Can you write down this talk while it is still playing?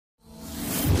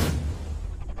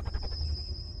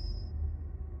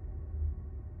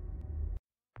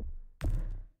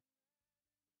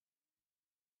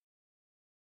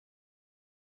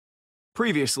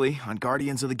Previously on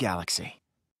Guardians of the Galaxy.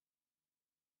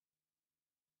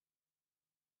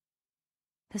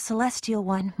 The Celestial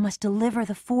One must deliver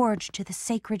the Forge to the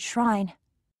sacred shrine.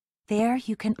 There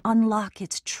you can unlock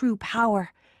its true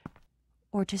power,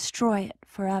 or destroy it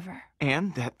forever.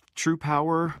 And that true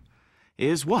power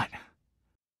is what?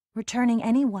 Returning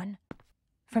anyone,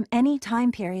 from any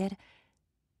time period,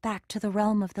 back to the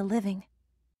realm of the living.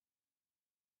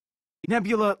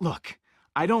 Nebula, look,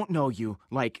 I don't know you,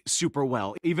 like, super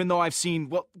well, even though I've seen,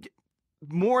 well,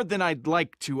 more than I'd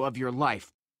like to of your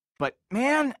life. But,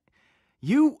 man,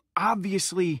 you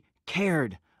obviously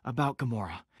cared about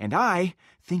Gamora, and I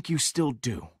think you still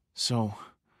do, so...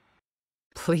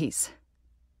 Please,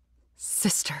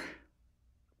 sister,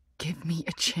 give me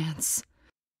a chance.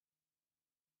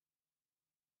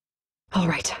 All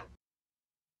right.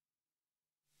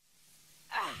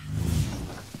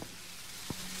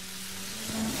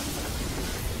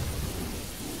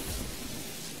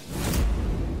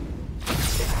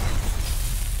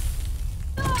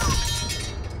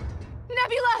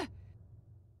 Nebula!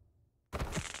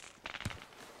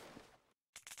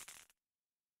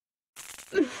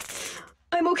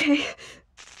 I'm okay.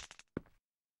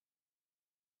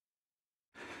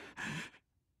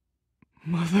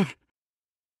 Mother...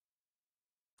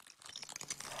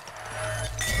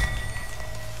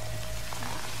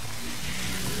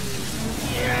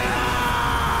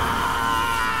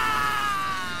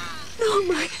 Oh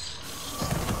my...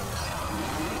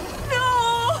 No!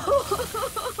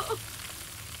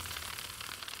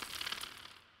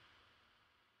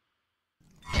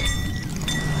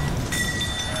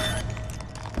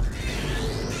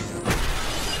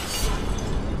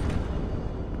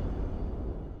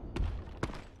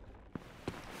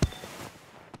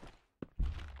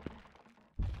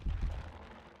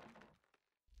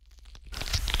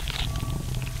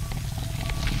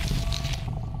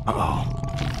 Uh-oh.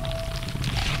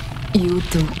 You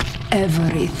took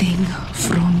everything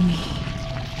from me.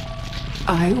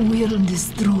 I will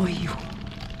destroy you.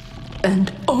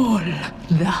 And all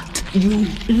that you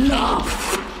love.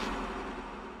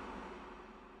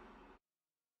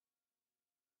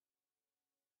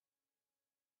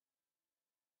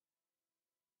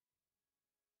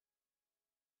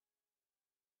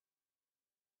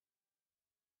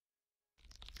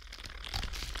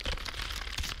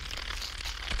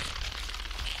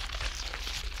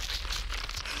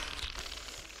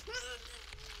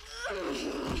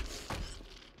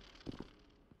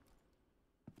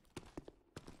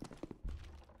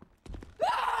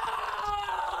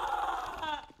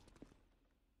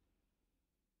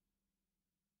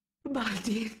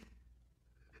 Bardeen,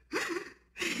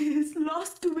 he is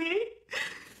lost to me.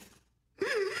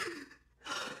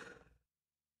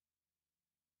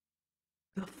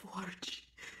 The Forge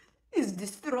is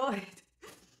destroyed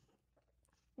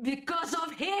because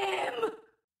of him.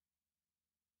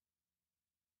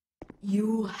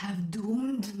 You have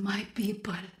doomed my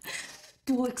people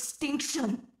to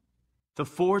extinction. The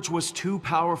Forge was too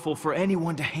powerful for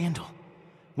anyone to handle.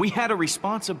 We had a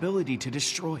responsibility to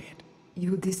destroy it.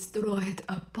 You destroyed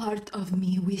a part of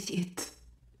me with it.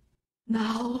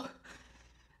 Now,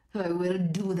 I will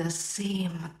do the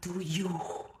same to you.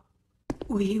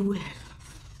 We will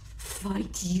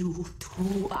fight you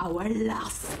to our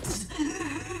last.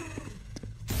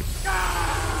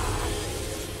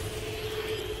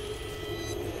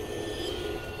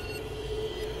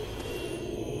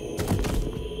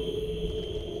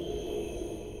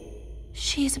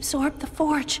 She's absorbed the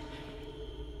Forge.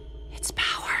 Its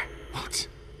power. What?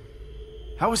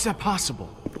 How is that possible?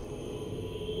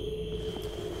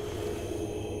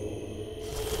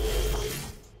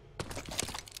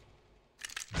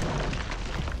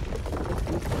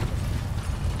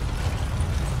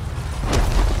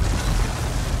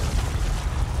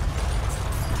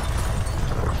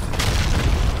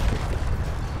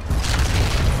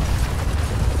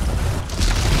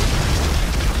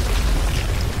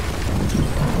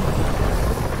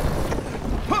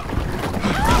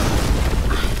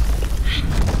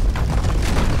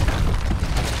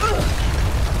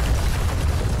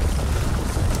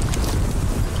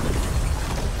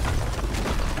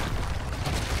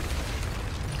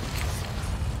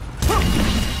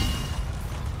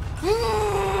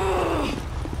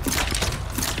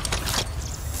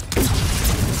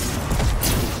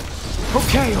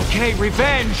 Okay,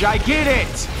 revenge, I get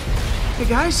it! Hey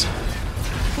guys,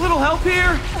 a little help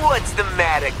here? What's the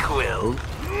matter, Quill?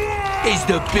 Is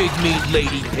the big meat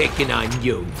lady picking on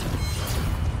you?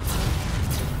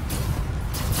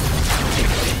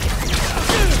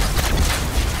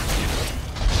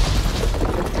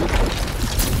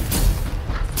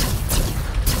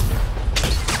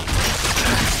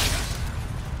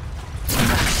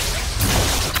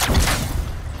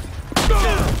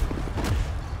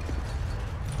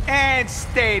 can't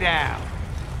stay down.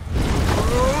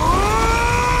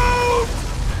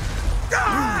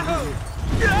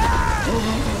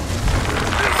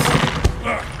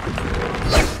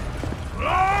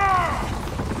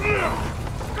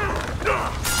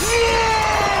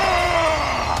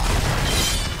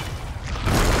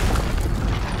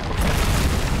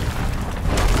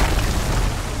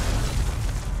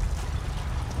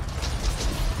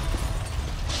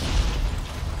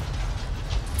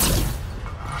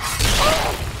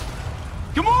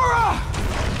 Gamora!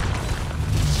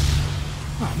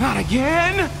 Oh, not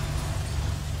again!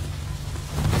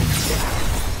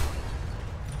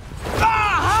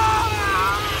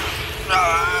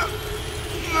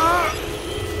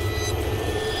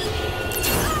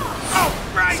 Oh,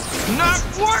 right! Not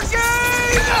working!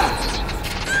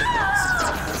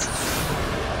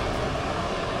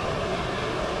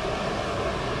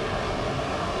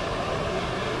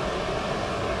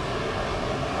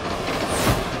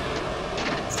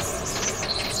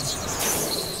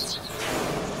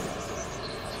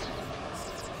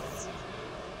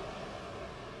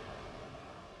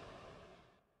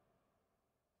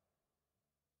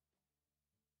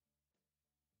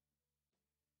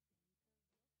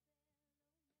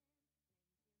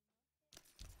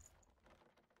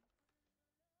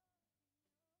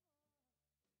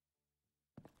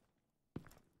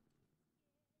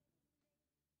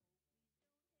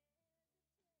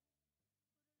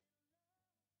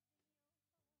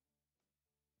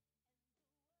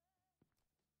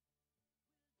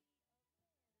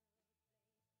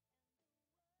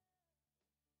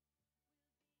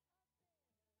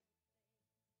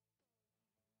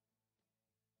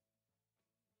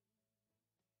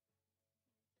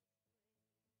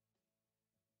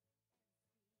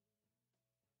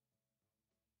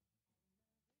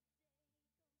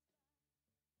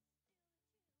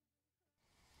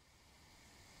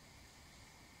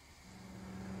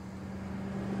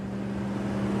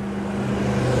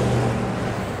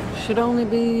 Should only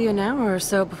be an hour or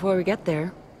so before we get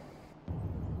there.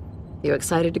 You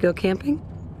excited to go camping?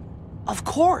 Of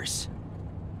course!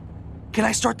 Can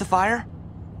I start the fire?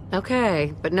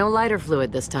 Okay, but no lighter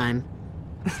fluid this time.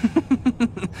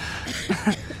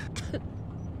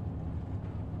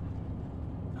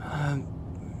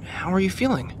 How are you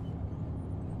feeling?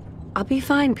 I'll be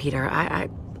fine, Peter. I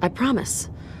promise.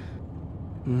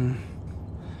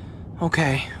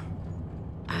 Okay.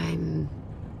 I'm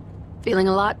feeling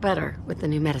a lot better with the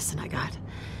new medicine I got.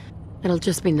 It'll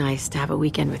just be nice to have a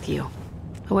weekend with you,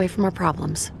 away from our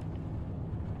problems.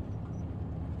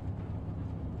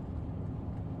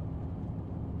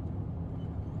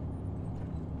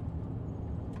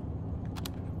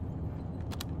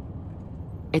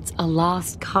 It's a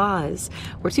lost cause.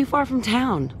 We're too far from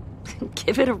town.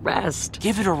 Give it a rest.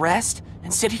 Give it a rest?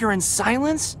 And sit here in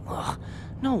silence? Ugh,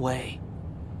 no way.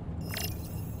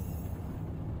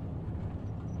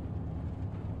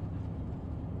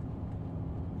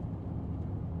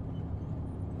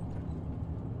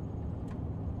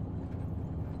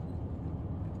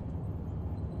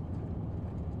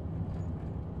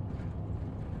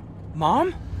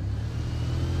 Mom?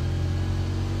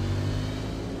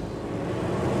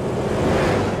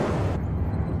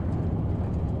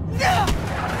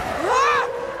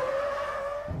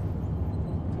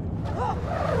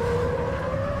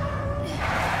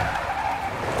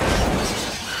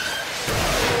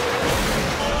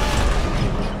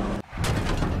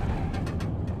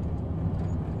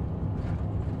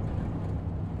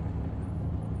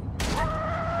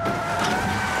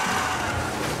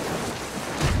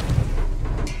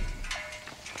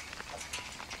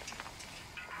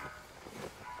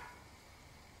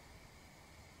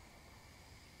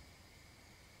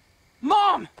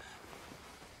 Mom!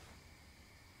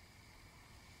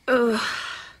 Ugh.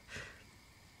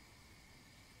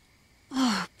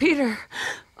 Oh, Peter.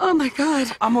 Oh my God.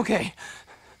 I'm okay.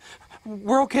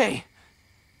 We're okay.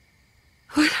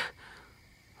 What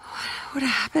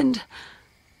happened?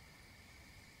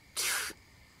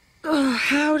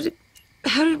 How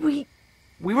did we...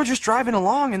 We were just driving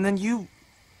along and then you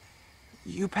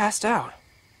passed out.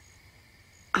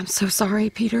 I'm so sorry,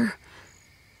 Peter.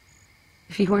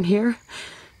 If you weren't here,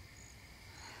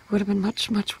 it would have been much,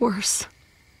 much worse.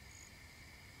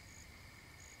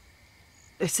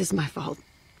 This is my fault.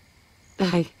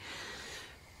 I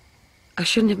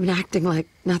shouldn't have been acting like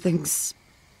nothing's...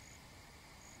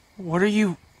 What are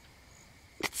you...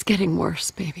 It's getting worse,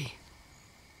 baby.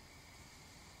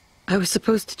 I was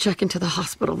supposed to check into the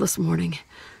hospital this morning,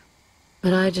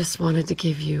 but I just wanted to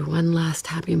give you one last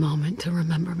happy moment to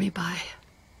remember me by,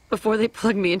 before they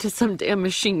plug me into some damn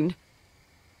machine.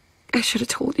 I should have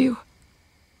told you.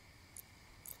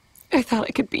 I thought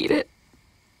I could beat it.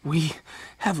 We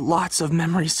have lots of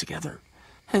memories together.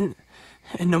 And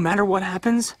no matter what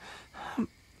happens,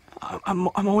 I'm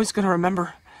always gonna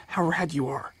remember how rad you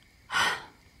are.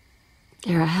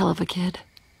 You're a hell of a kid.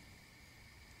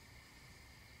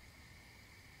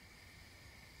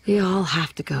 We all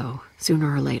have to go,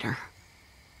 sooner or later.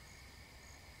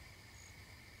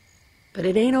 But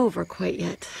it ain't over quite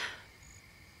yet.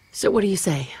 So what do you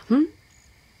say,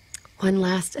 One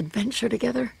last adventure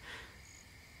together?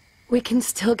 We can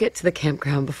still get to the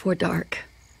campground before dark.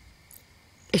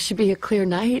 It should be a clear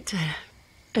night.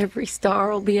 Every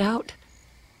star will be out.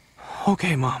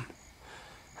 Okay, Mom.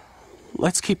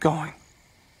 Let's keep going.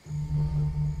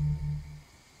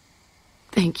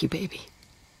 Thank you, baby.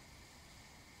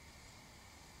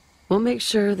 We'll make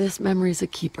sure this memory's a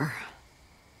keeper.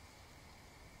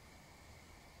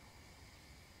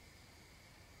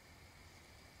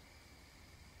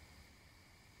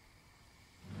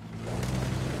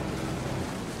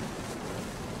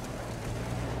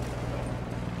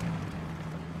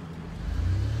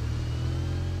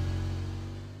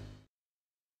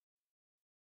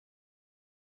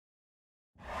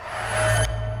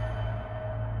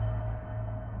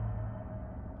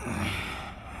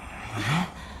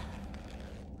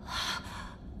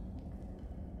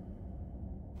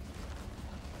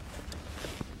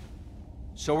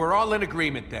 So we're all in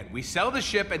agreement then. We sell the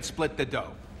ship and split the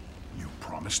dough. You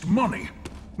promised money,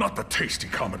 not the tasty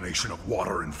combination of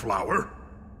water and flour.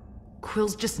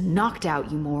 Quill's just knocked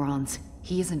out, you morons.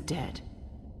 He isn't dead.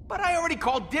 But I already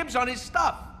called dibs on his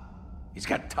stuff. He's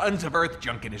got tons of Earth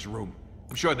junk in his room.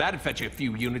 I'm sure that'd fetch you a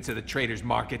few units at the trader's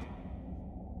market.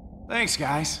 Thanks,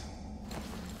 guys.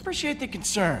 Appreciate the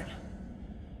concern.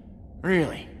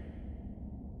 Really.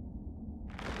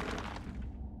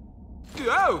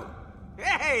 Oh!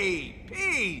 Hey,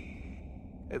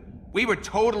 Pete! We were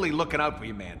totally looking out for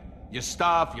you, man. Your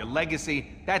stuff, your legacy,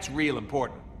 that's real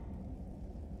important.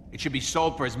 It should be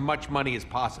sold for as much money as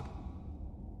possible.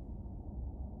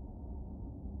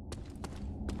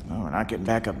 Oh, we're not getting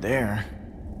back up there.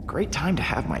 Great time to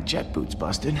have my jet boots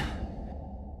busted.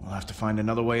 We'll have to find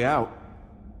another way out.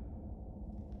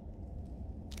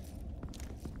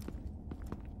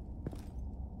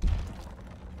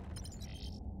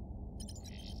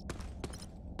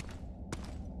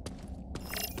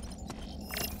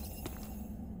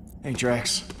 Hey,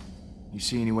 Drax. You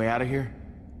see any way out of here?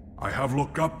 I have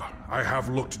looked up, I have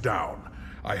looked down.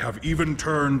 I have even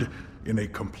turned in a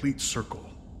complete circle.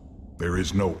 There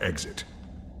is no exit.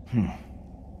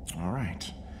 All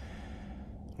right.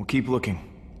 We'll keep looking.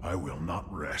 I will not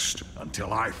rest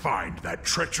until I find that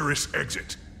treacherous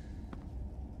exit.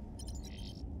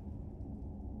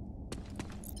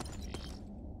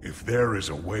 If there is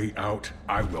a way out,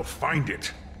 I will find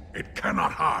it. It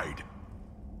cannot hide.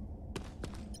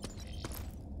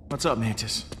 What's up,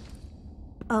 Mantis?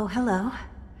 Oh, hello.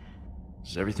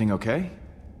 Is everything okay?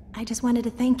 I just wanted to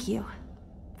thank you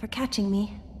for catching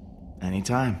me.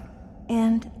 Anytime.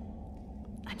 And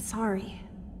I'm sorry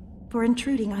for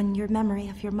intruding on your memory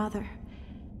of your mother.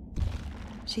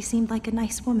 She seemed like a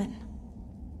nice woman.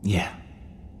 Yeah.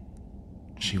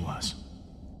 She was.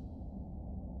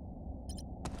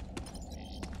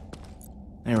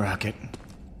 Hey, Rocket.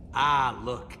 Ah,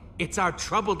 look. It's our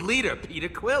troubled leader, Peter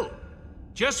Quill.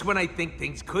 Just when I think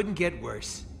things couldn't get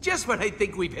worse, just when I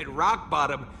think we've hit rock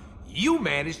bottom, you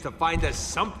managed to find us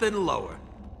something lower.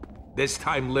 This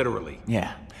time literally.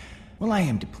 Yeah. Well, I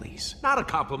am to please. Not a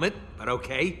compliment, but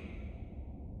okay.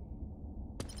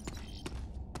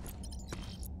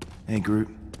 Hey, Groot.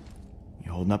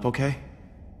 You holding up okay?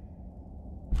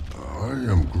 I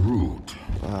am Groot.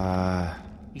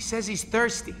 He says he's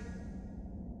thirsty.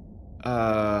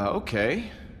 Okay.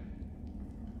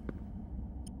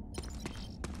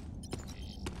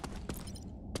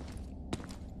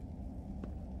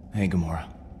 Hey, Gamora.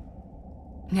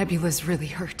 Nebula's really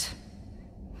hurt.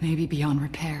 Maybe beyond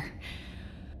repair.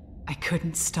 I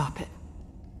couldn't stop it.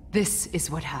 This is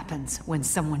what happens when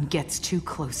someone gets too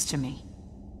close to me.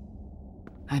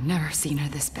 I've never seen her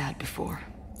this bad before.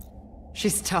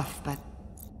 She's tough, but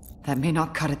that may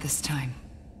not cut it this time.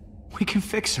 We can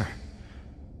fix her.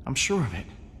 I'm sure of it.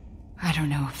 I don't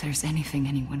know if there's anything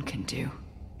anyone can do.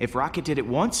 If Rocket did it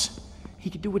once, he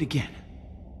could do it again.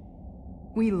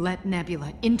 We let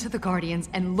Nebula into the Guardians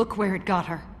and look where it got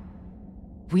her.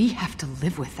 We have to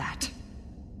live with that.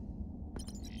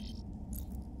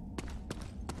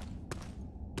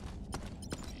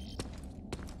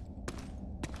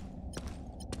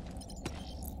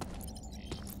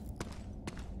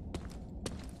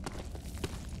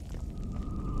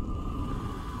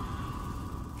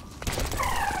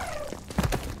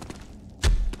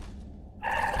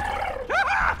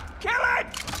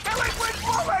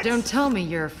 Don't tell me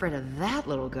you're afraid of that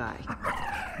little guy.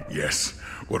 Yes,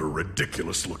 what a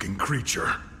ridiculous-looking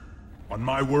creature. On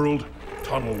my world,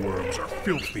 tunnel worms are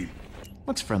filthy.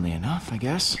 Looks friendly enough, I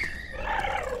guess.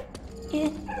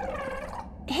 It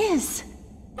is.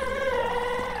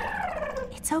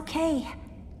 It's okay.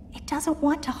 It doesn't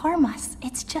want to harm us.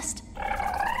 It's just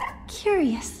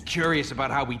curious. Curious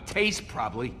about how we taste,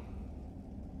 probably.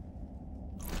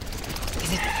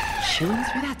 Is it chewing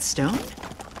through that stone?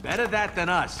 Better that than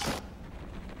us.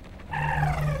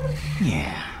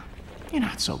 Yeah. You're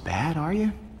not so bad, are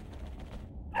you?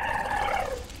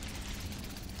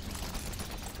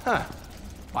 Huh.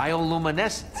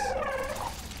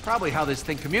 Bioluminescence. Probably how this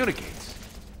thing communicates.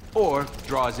 Or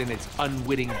draws in its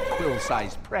unwitting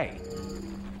quill-sized prey.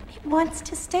 It wants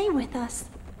to stay with us.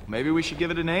 Maybe we should give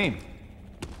it a name.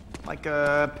 Like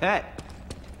a pet.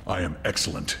 I am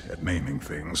excellent at naming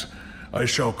things. I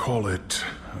shall call it,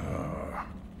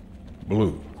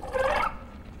 Blue.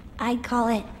 I'd call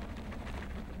it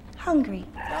hungry.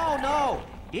 No.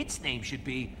 Its name should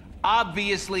be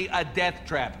obviously a death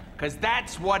trap, because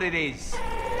that's what it is.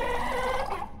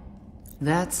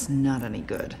 That's not any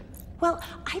good. Well,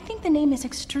 I think the name is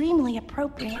extremely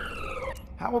appropriate.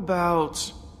 How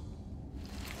about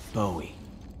Bowie?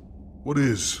 What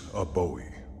is a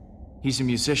Bowie? He's a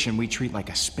musician we treat like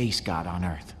a space god on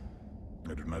Earth.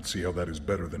 I do not see how that is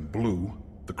better than blue.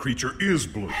 The creature is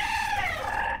blue.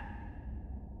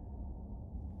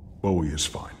 Bowie is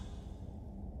fine.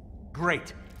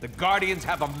 Great. The Guardians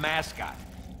have a mascot.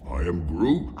 I am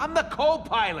Groot. I'm the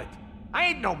co-pilot. I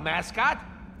ain't no mascot.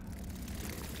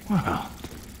 Well,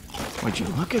 would you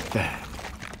look at that?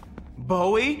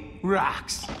 Bowie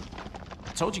rocks.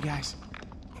 I told you guys.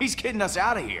 He's getting us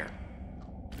out of here.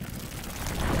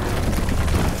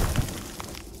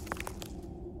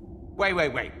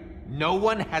 Wait. No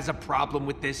one has a problem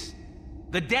with this?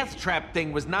 The death trap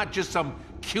thing was not just some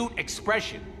cute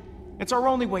expression. It's our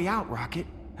only way out, Rocket.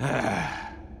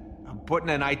 I'm putting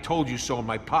an I told you so in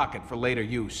my pocket for later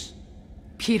use.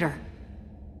 Peter,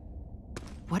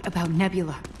 what about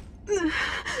Nebula?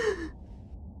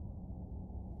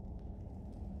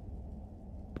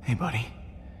 Hey, buddy.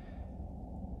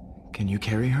 Can you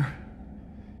carry her?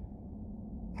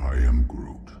 I am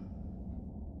Groot.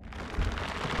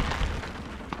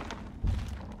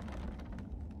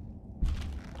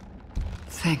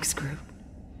 Thanks, Groot.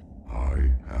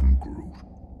 I am Groot.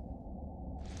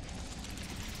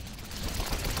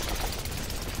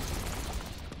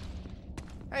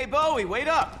 Hey, Bowie, wait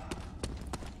up!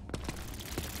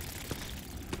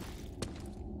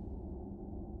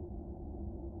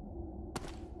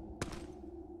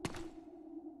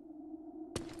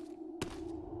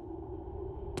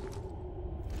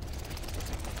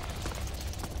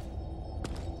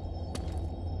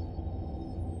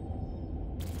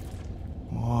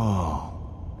 Whoa.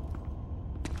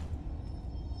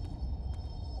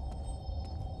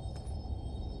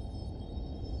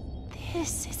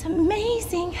 This is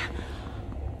amazing.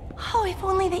 Oh, if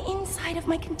only the inside of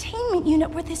my containment unit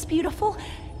were this beautiful,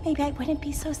 maybe I wouldn't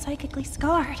be so psychically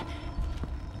scarred.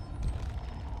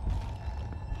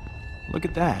 Look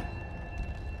at that.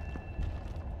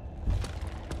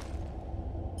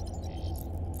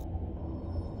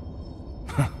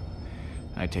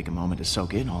 I'd take a moment to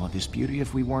soak in all of this beauty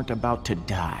if we weren't about to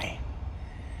die.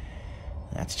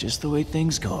 That's just the way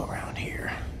things go around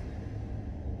here.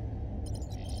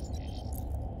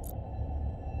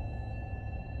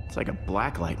 It's like a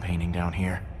blacklight painting down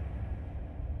here.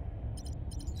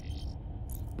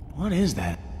 What is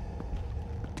that?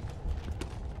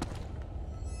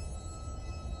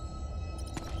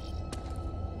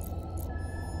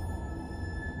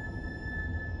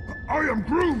 I am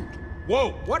Groot!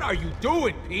 Whoa, what are you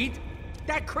doing, Pete?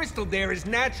 That crystal there is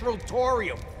natural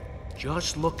thorium.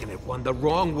 Just looking at one the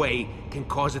wrong way can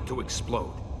cause it to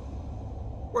explode.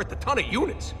 Worth a ton of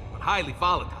units, but highly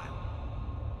volatile.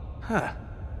 Huh.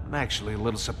 I'm actually a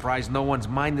little surprised no one's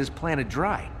mined this planet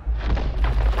dry.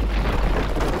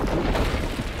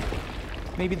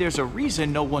 Maybe there's a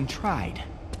reason no one tried.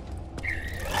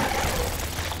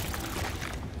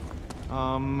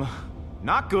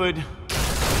 Not good.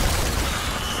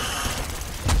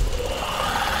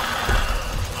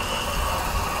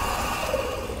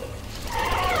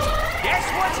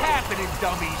 Guess what's happening,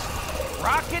 dummies?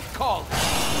 Rocket called it.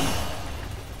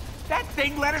 That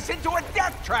thing led us into a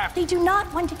death trap! They do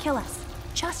not want to kill us.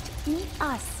 Just eat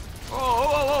us.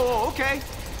 Oh, okay.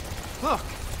 Look,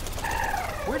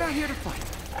 we're not here to fight.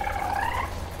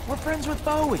 We're friends with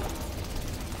Bowie.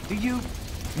 Do you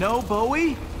know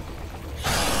Bowie?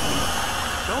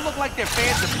 Don't look like they're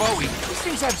fans of Bowie. These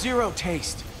things have zero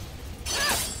taste.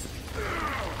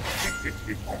 Come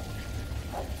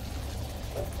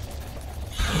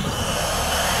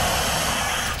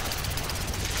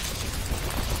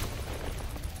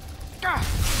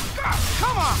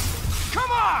on!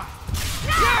 Come on!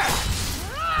 Yeah!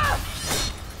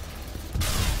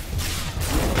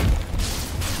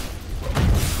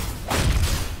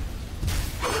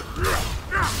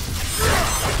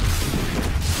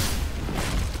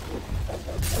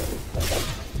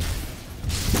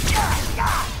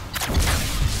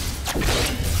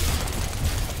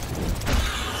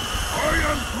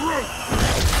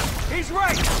 He's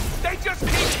right! They just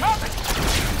keep coming!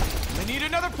 They need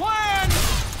another plan!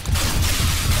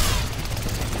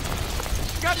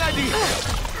 Got an idea!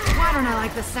 Why don't I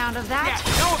like the sound of that?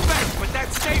 Yeah, no offense, but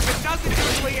that statement doesn't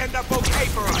usually end up okay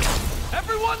for us.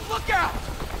 Everyone look out!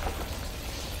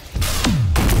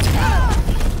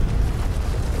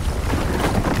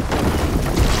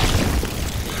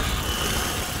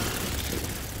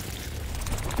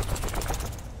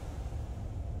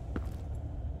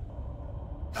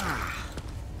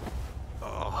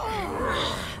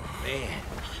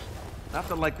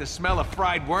 Nothing like the smell of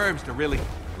fried worms to really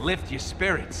lift your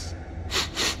spirits.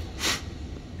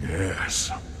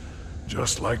 Yes,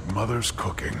 just like Mother's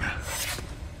cooking.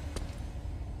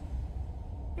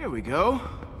 Here we go.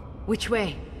 Which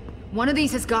way? One of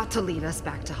these has got to lead us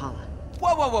back to Hala.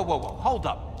 Whoa, whoa, whoa, whoa, whoa, hold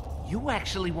up. You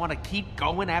actually want to keep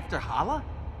going after Hala?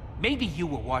 Maybe you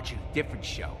were watching a different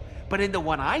show, but in the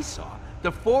one I saw,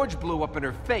 the forge blew up in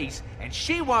her face, and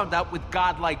she wound up with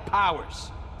godlike powers.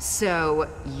 So,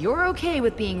 you're okay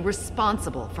with being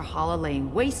responsible for Hala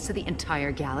laying waste to the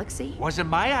entire galaxy? Wasn't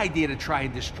my idea to try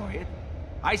and destroy it.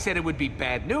 I said it would be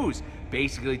bad news.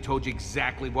 Basically told you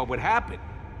exactly what would happen.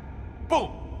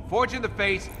 Boom! Forge in the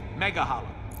face, Mega Hala.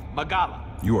 Magala.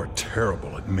 You are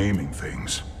terrible at naming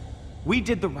things. We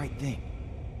did the right thing.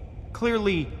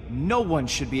 Clearly, no one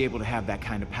should be able to have that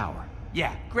kind of power.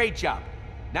 Yeah, great job.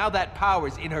 Now that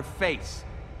power's in her face.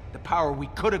 The power we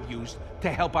could have used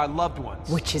to help our loved ones.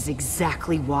 Which is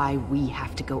exactly why we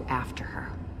have to go after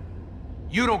her.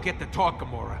 You don't get to talk,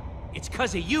 Gamora. It's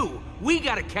 'cause of you. We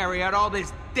gotta carry out all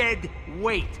this dead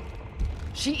weight.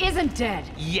 She isn't dead.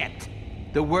 Yet.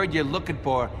 The word you're looking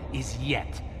for is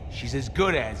yet. She's as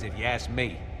good as, if you ask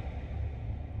me.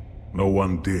 No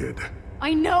one did.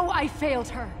 I know I failed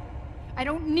her. I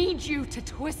don't need you to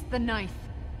twist the knife.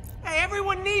 Hey,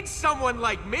 everyone needs someone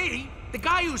like me. The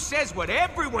guy who says what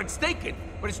everyone's thinking,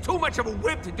 but is too much of a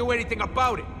wimp to do anything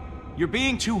about it. You're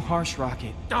being too harsh,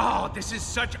 Rocket. Oh, this is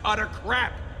such utter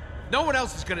crap. No one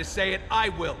else is gonna say it, I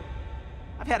will.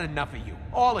 I've had enough of you,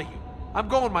 all of you. I'm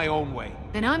going my own way.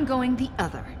 Then I'm going the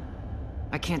other.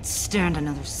 I can't stand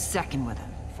another second with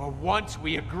him. For once,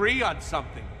 we agree on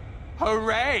something.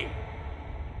 Hooray!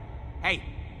 Hey,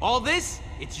 all this,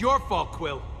 it's your fault,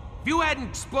 Quill. If you hadn't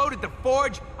exploded the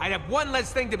forge, I'd have one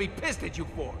less thing to be pissed at you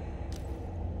for.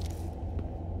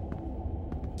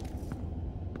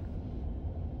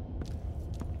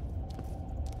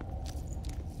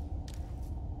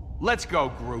 Let's go,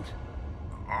 Groot.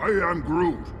 I am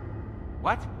Groot.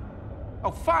 What? Oh,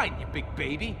 fine, you big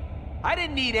baby. I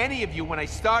didn't need any of you when I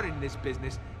started in this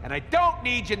business, and I don't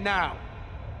need you now.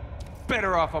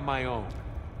 Better off on my own.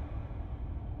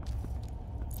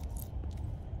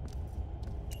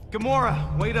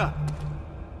 Gamora, wait up.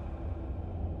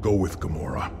 Go with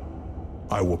Gamora.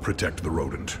 I will protect the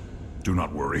rodent. Do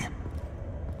not worry.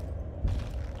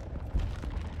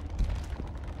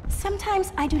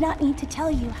 Sometimes I do not need to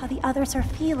tell you how the others are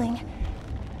feeling.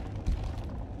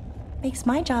 Makes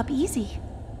my job easy.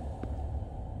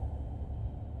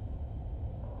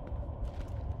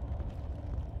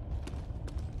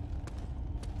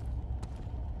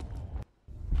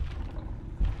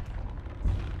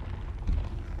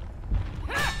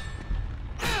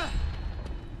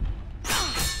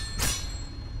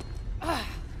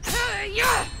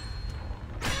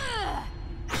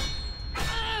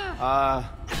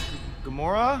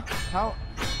 Gamora?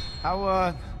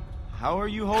 How are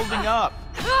you holding up?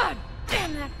 God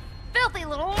damn that filthy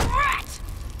little rat!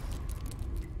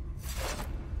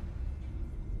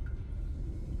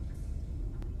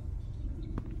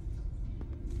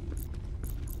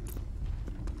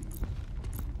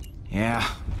 Yeah,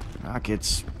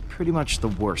 Rocket's pretty much the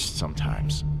worst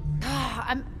sometimes.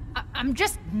 I'm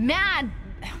just mad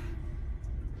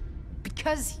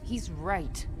because he's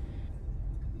right.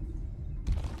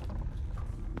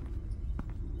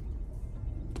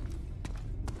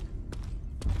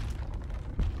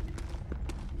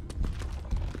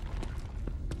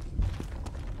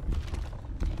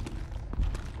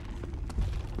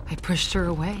 I pushed her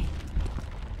away,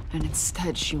 and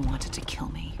instead she wanted to kill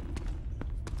me.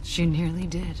 She nearly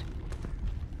did.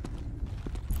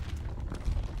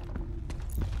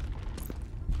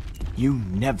 You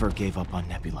never gave up on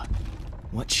Nebula.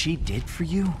 What she did for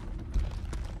you?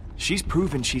 She's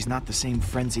proven she's not the same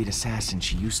frenzied assassin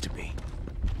she used to be.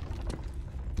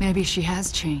 Maybe she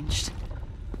has changed,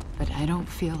 but I don't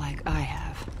feel like I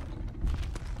have.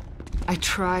 I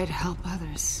try to help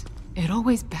others. It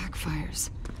always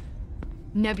backfires.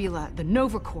 Nebula, the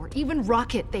Nova Corps, even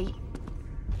Rocket, they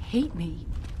hate me.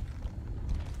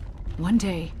 One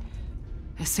day,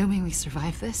 assuming we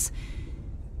survive this,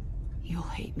 you'll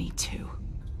hate me too.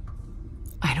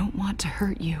 I don't want to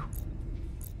hurt you.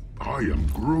 I am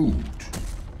Groot.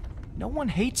 No one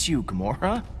hates you,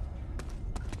 Gamora.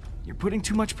 You're putting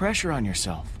too much pressure on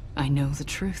yourself. I know the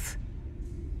truth.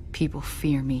 People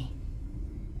fear me.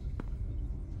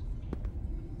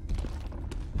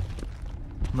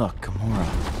 Look, Gamora.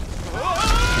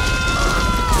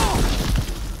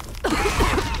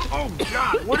 Oh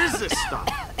God, what is this stuff?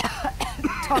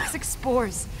 Toxic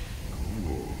spores.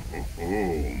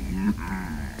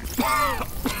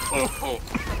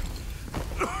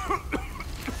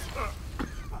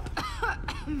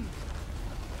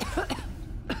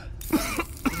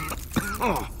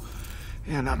 Oh,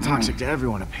 yeah, not toxic to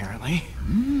everyone, apparently.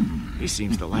 He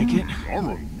seems to like it.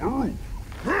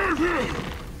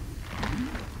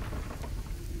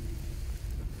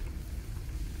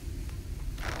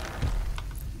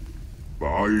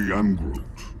 I am Groot.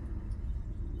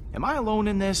 Am I alone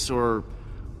in this, or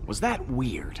was that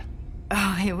weird?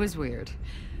 Oh, it was weird.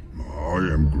 I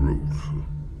am Groot.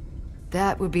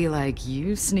 That would be like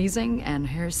you sneezing and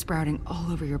hair sprouting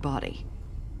all over your body.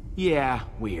 Yeah,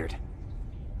 weird.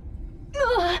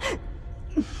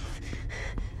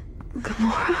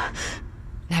 Gamora.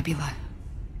 Nebula,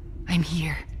 I'm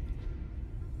here.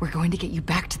 We're going to get you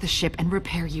back to the ship and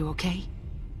repair you, okay?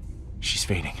 She's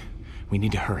fading. We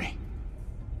need to hurry.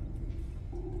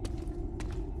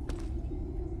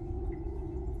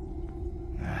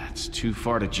 It's too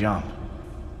far to jump.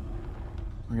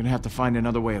 We're gonna have to find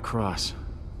another way across.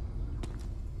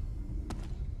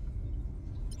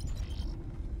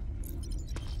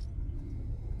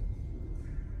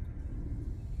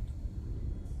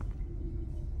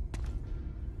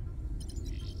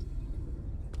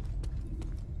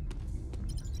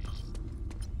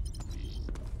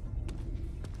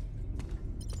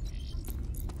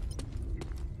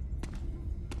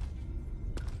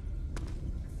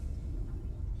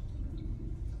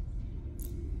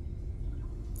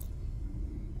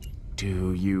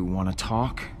 Do you want to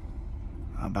talk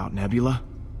about Nebula?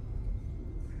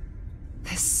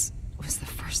 This was the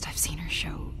first I've seen her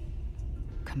show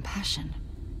compassion.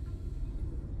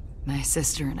 My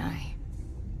sister and I,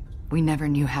 we never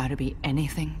knew how to be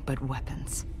anything but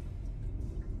weapons.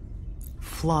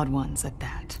 Flawed ones at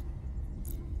that.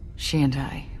 She and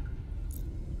I,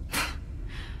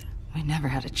 we never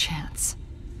had a chance.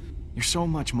 You're so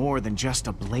much more than just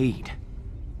a blade.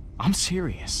 I'm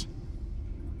serious.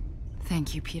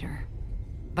 Thank you, Peter.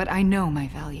 But I know my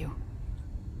value.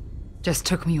 Just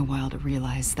took me a while to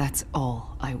realize that's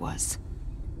all I was.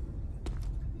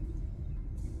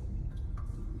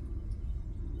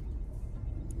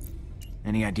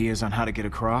 Any ideas on how to get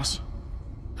across?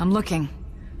 I'm looking.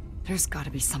 There's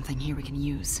gotta be something here we can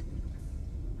use.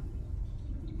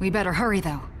 We better hurry,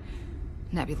 though.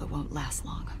 Nebula won't last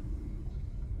long.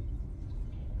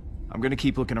 I'm gonna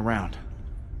keep looking around.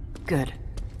 Good.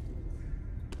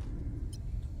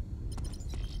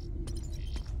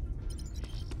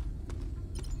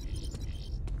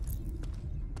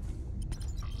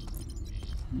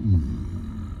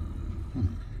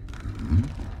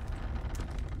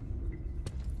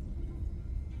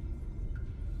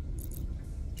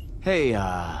 Hey,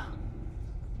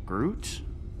 Groot?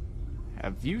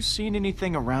 Have you seen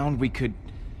anything around we could...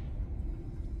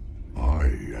 I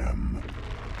am...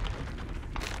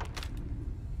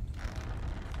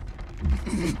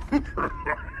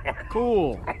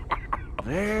 Cool.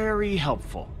 Very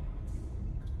helpful.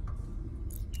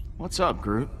 What's up,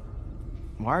 Groot?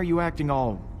 Why are you acting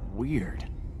all weird?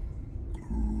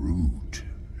 Groot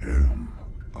am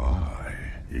I.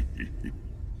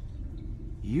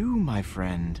 You, my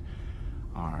friend,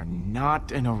 are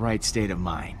not in a right state of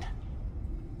mind.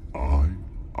 I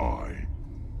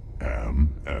am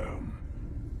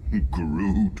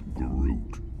Groot.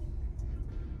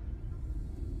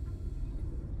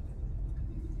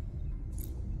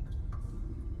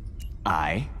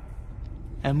 I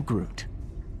am Groot.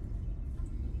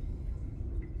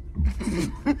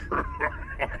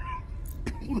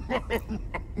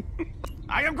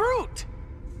 I am Groot!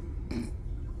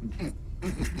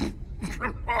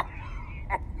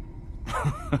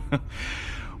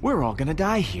 We're all gonna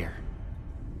die here.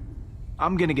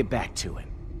 I'm gonna get back to it.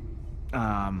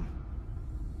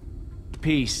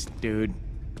 peace, dude.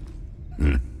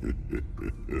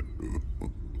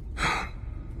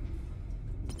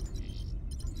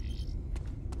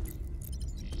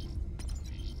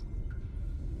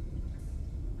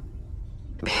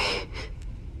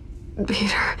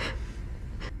 Peter.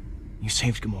 You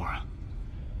saved Gamora.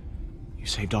 You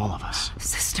saved all of us.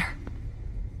 Sister.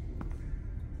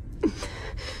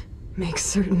 Make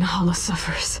certain Allah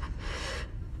suffers.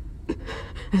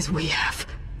 As we have.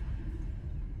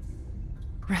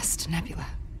 Rest, Nebula.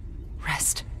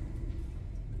 Rest.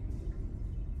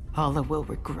 Allah will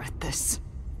regret this.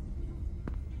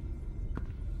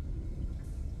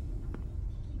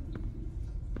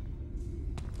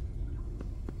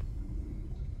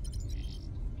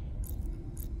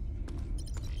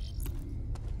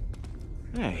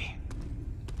 Hey,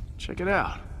 check it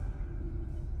out.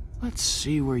 Let's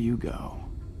see where you go.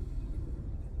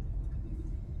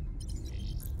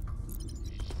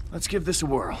 Let's give this a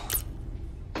whirl.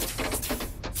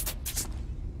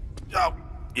 Oh,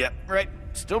 yep, right.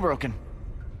 Still broken.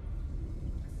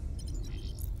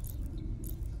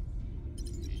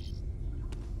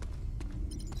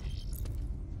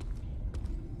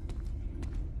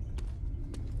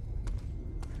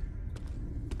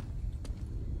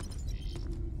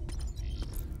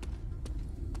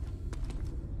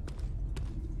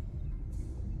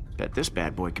 Bet this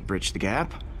bad boy could bridge the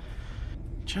gap.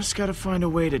 Just gotta find a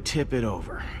way to tip it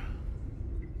over.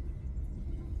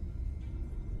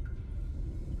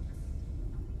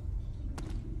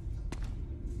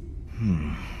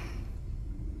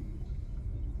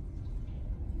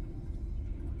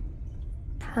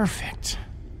 Perfect.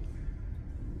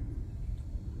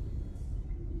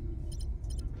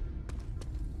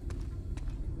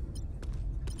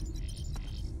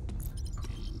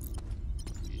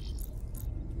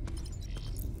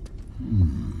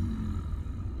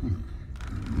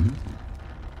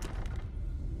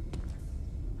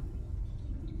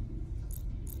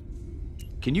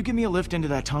 Can you give me a lift into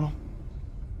that tunnel?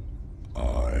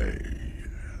 I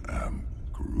am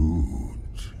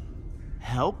Groot.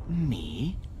 Help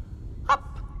me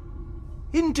up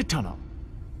into tunnel.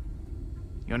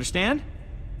 You understand?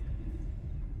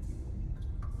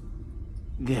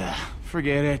 Yeah,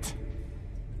 forget it.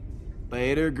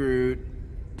 Later, Groot.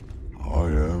 I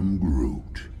am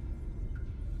Groot.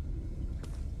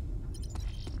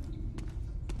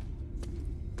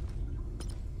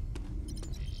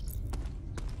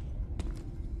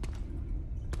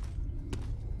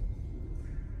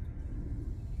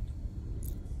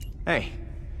 Hey,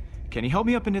 can you help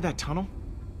me up into that tunnel?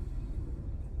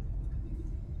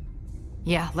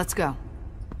 Yeah, let's go.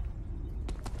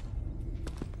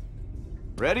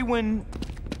 Ready when...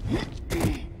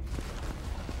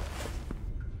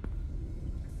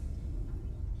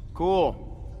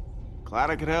 Cool.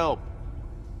 Glad I could help.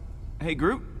 Hey,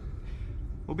 Groot.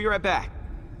 We'll be right back.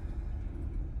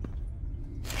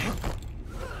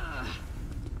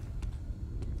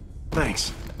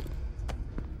 Thanks.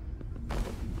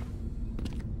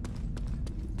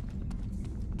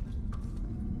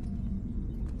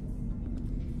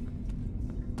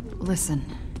 Listen,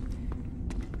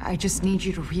 I just need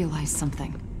you to realize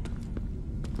something.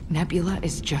 Nebula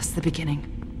is just the beginning.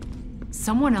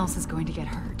 Someone else is going to get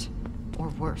hurt, or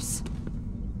worse.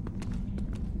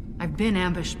 I've been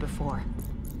ambushed before,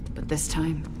 but this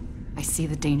time, I see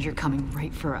the danger coming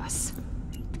right for us.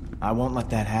 I won't let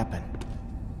that happen.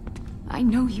 I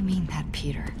know you mean that,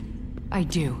 Peter. I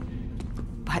do.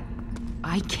 But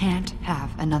I can't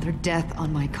have another death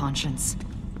on my conscience.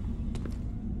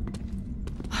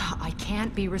 I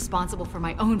can't be responsible for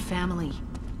my own family,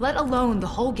 let alone the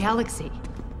whole galaxy.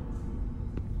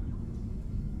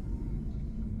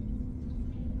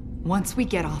 Once we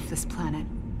get off this planet,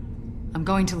 I'm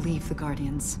going to leave the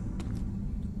Guardians.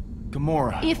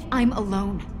 Gamora. If I'm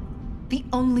alone, the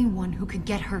only one who could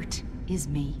get hurt is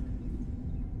me.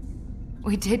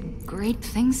 We did great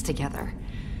things together,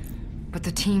 but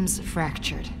the team's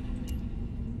fractured.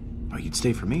 Oh, you'd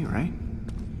stay for me, right?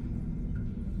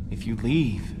 If you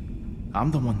leave,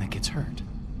 I'm the one that gets hurt.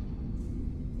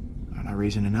 Aren't I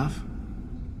reason enough?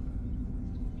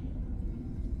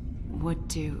 What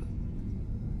do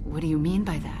you mean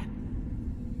by that?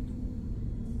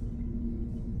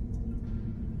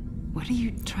 What are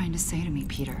you trying to say to me,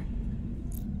 Peter?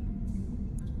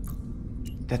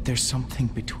 That there's something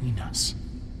between us.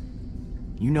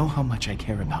 You know how much I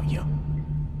care about you.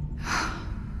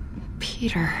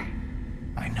 Peter.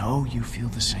 I know you feel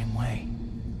the same way.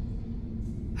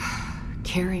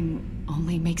 Caring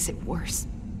only makes it worse.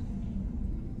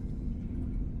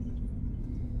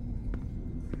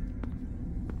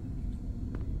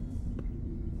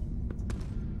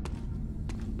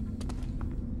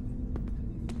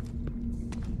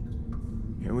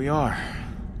 Here we are.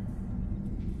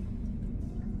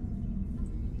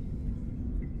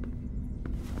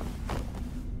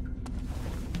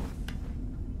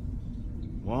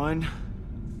 One,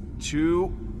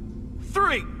 two,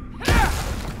 three!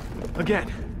 Again.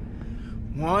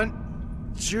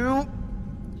 One, two,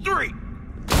 three!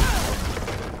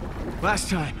 Last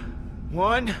time.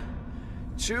 One,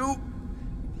 two,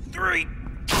 three!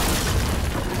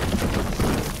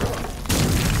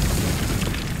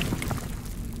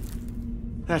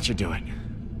 That should do it.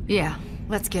 Yeah,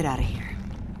 let's get out of here.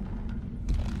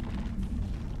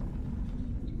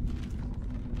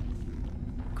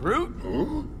 Groot?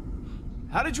 Huh?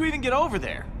 How did you even get over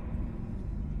there?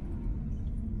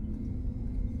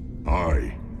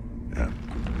 I am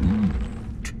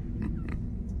Groot.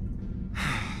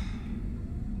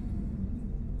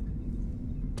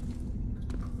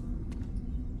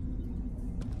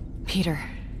 Peter,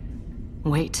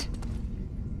 wait.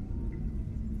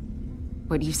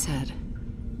 What you said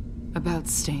about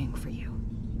staying for you.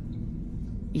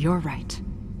 You're right.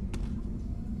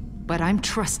 But I'm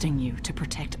trusting you to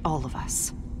protect all of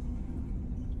us.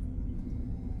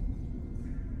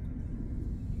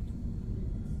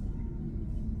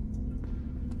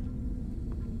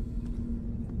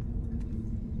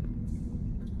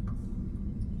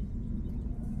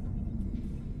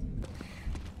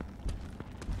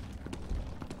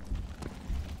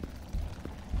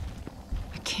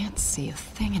 I can't see a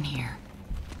thing in here.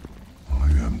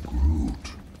 I am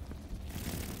Groot.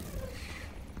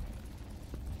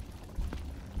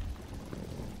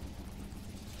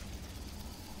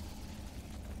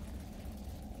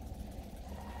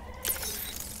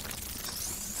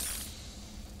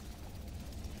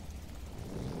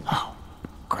 Oh,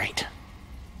 great.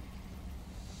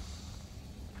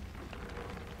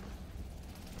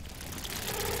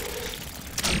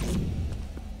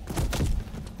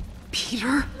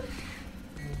 Peter?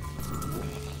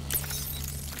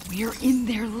 We're in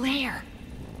their lair.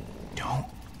 Don't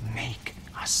make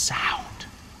a sound.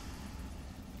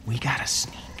 We gotta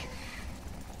sneak.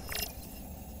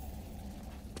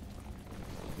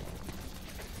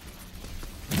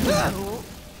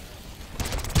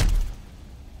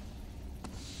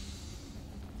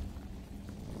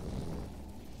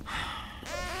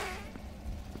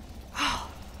 Oh,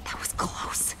 that was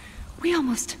close. We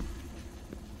almost...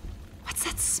 What's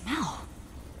that smell?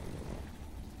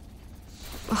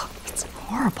 Oh, it's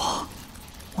horrible.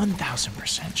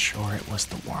 1000% sure it was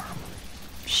the worm.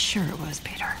 Sure it was,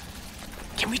 Peter.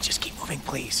 Can we just keep moving,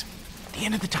 please? The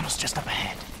end of the tunnel's just up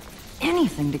ahead.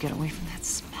 Anything to get away from that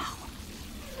smell.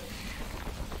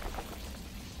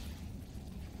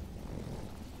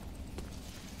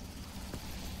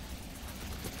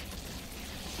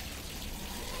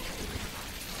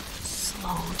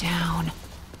 Slow down.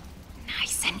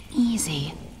 Nice and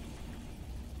easy.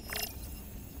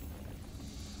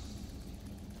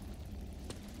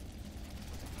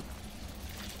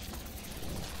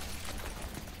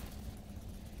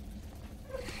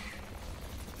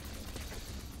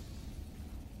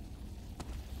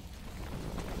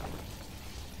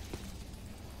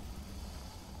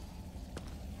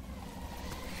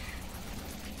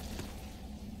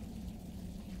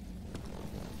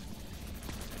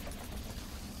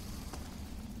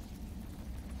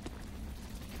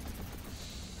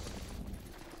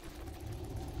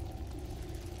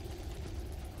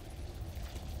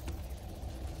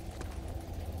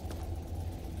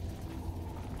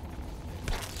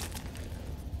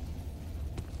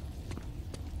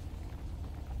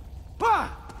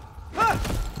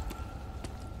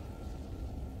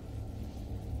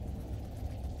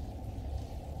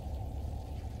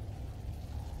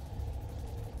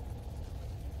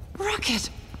 Rocket!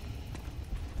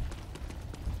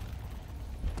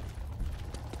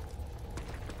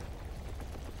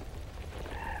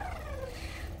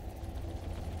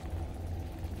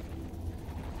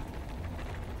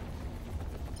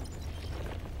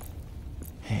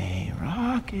 Hey,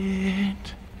 Rocket.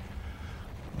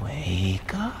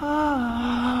 Wake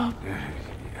up. I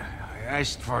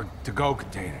asked for a to-go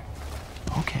container.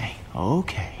 Okay,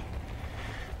 okay.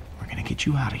 We're gonna get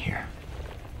you out of here.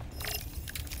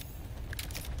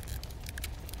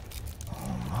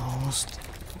 Almost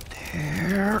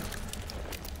there.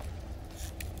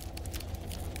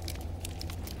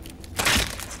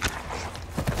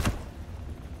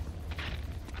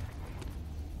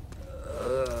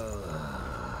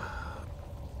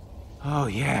 Oh,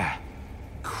 yeah.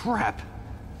 Crap.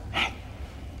 Hey,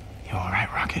 you all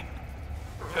right, Rocket?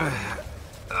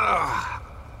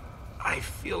 I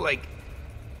feel like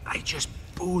I just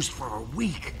boozed for a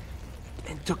week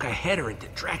and took a header into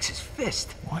Drax's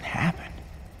fist. What happened?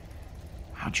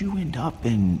 How How'd you end up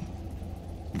in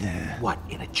the... What,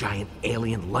 in a giant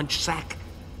alien lunch sack?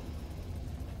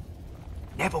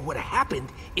 Never would have happened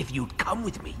if you'd come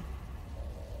with me.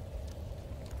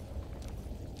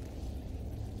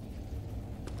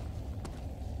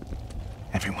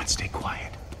 Everyone stay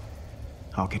quiet.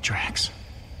 I'll get Drax.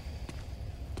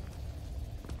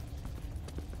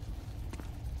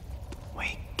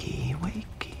 Wakey,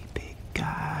 wakey, big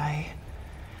guy.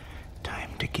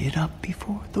 Time to get up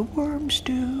before the worms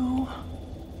do.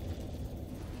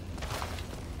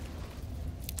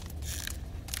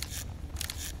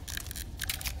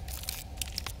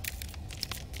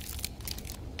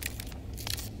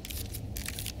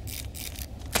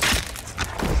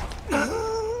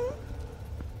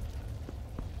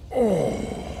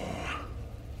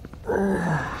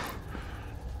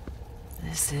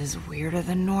 This is weirder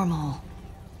than normal.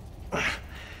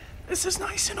 This is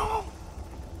nice and all,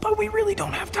 but we really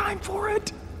don't have time for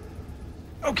it.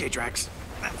 Okay, Drax,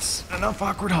 that's enough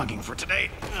awkward hugging for today.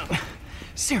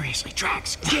 Seriously,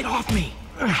 Drax, get off me.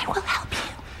 I will help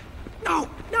you. No,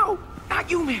 no, not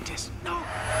you, Mantis. No.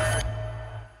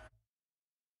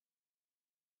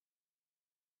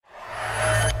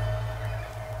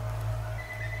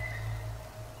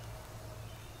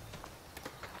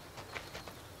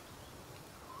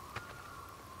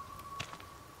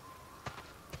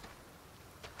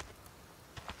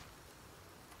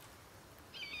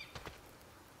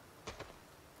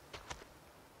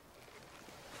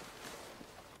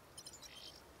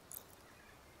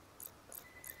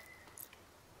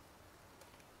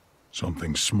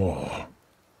 Something small.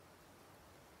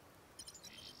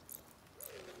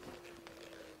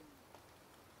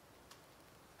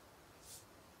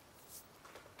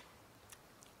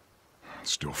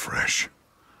 Still fresh.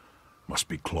 Must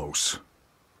be close.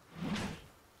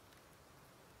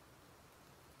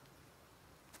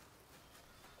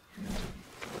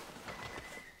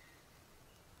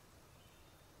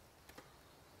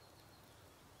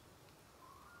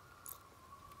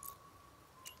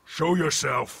 Show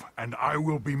yourself, and I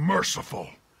will be merciful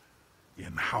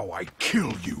in how I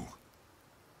kill you.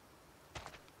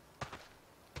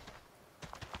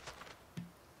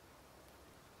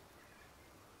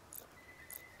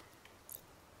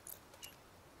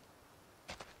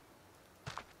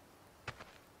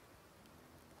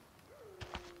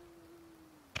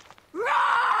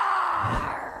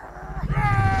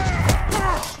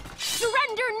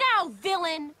 Surrender now,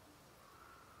 villain!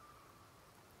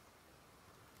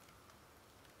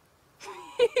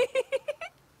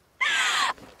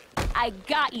 I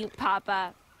got you,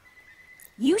 Papa.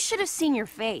 You should have seen your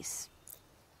face.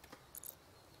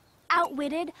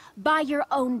 Outwitted by your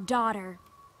own daughter.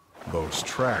 Those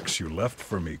tracks you left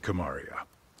for me, Kamaria.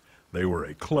 They were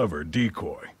a clever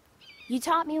decoy. You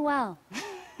taught me well.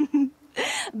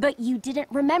 But you didn't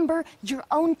remember your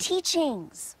own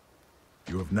teachings.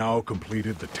 You have now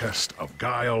completed the test of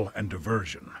guile and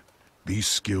diversion. These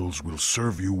skills will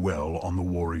serve you well on the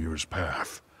warrior's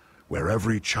path, where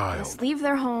every child Must leave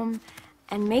their home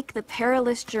and make the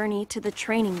perilous journey to the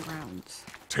training grounds.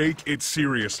 Take it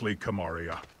seriously,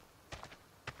 Kamaria.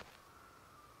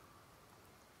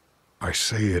 I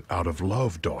say it out of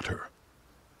love, daughter.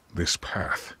 This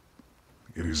path,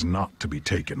 it is not to be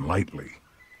taken lightly.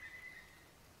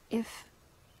 If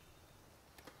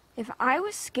I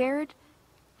was scared,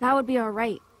 that would be all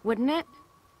right, wouldn't it?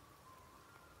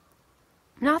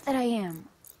 Not that I am.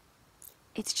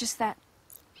 It's just that...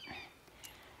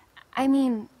 I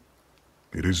mean...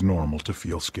 It is normal to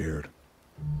feel scared.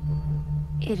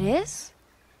 It is?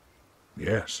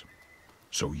 Yes.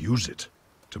 So use it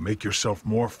to make yourself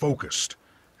more focused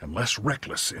and less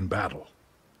reckless in battle.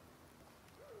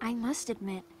 I must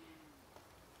admit,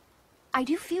 I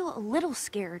do feel a little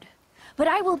scared, but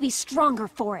I will be stronger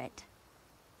for it.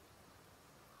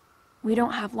 We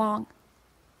don't have long.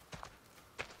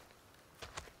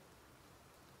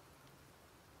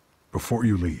 Before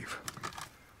you leave,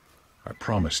 I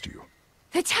promised you.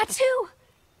 The tattoo!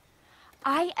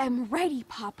 I am ready,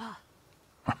 Papa.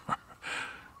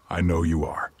 I know you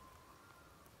are.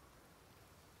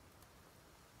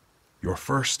 Your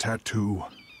first tattoo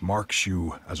marks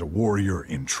you as a warrior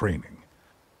in training.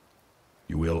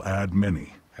 You will add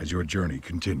many as your journey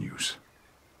continues.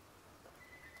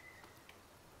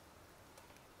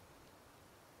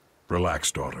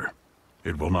 Relax, daughter.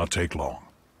 It will not take long.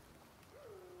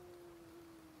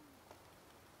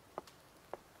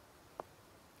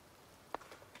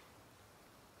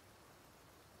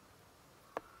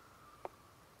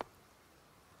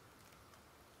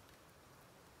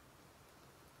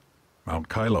 Mount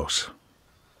Kylos.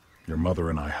 Your mother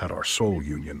and I had our soul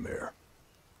union there.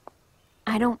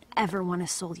 I don't ever want a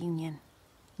soul union.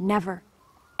 Never,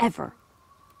 ever.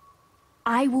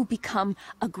 I will become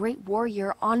a great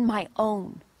warrior on my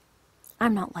own.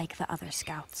 I'm not like the other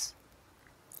scouts,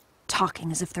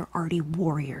 talking as if they're already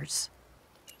warriors.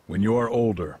 When you are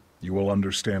older, you will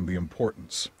understand the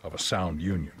importance of a sound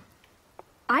union.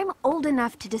 I'm old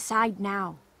enough to decide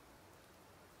now.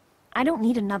 I don't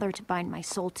need another to bind my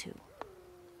soul to.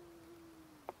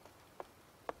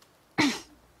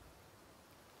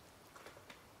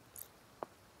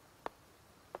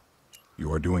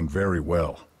 You are doing very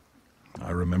well. I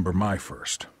remember my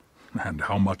first, and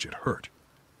how much it hurt.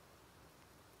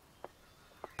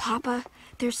 Papa,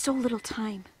 there's so little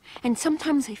time, and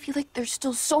sometimes I feel like there's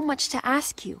still so much to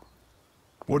ask you.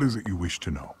 What is it you wish to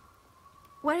know?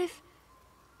 What if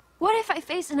I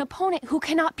face an opponent who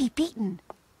cannot be beaten?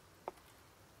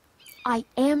 I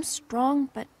am strong,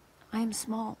 but I am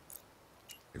small.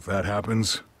 If that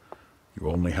happens, you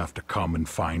only have to come and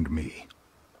find me.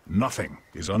 Nothing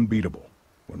is unbeatable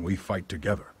when we fight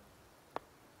together.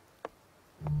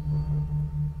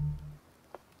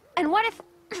 And what if...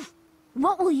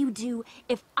 what will you do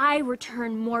if I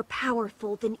return more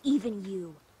powerful than even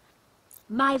you?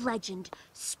 My legend,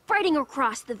 spreading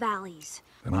across the valleys.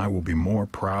 Then I will be more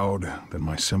proud than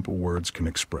my simple words can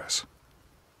express.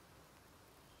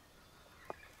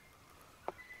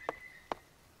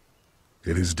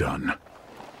 It is done.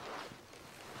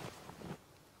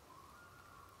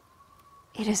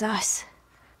 It is us.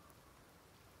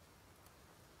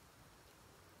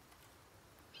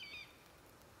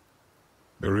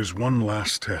 There is one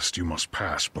last test you must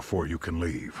pass before you can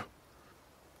leave.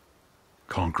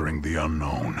 Conquering the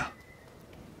unknown.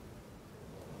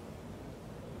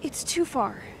 It's too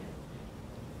far.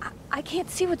 I can't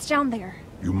see what's down there.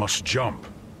 You must jump.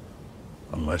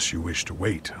 Unless you wish to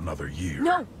wait another year.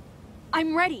 No!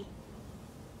 I'm ready!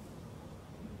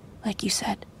 Like you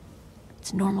said,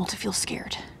 it's normal to feel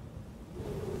scared.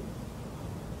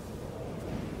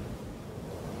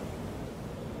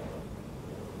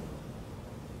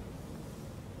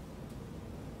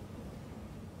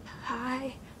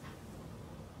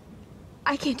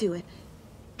 I can't do it.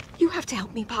 You have to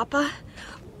help me, Papa.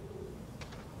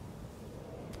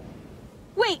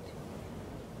 Wait!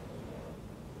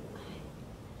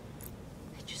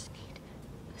 I just need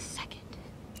a second.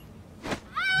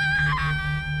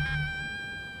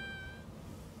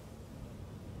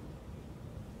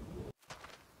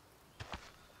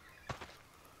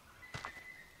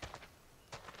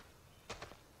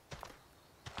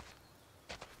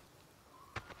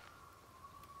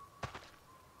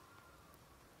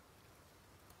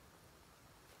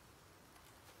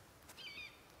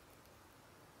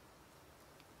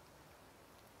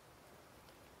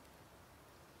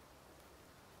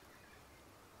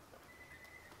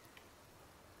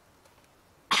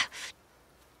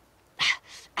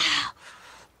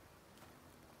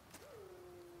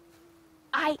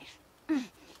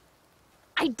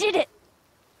 I did it!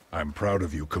 I'm proud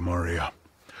of you, Kamaria.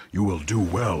 You will do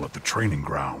well at the training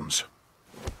grounds.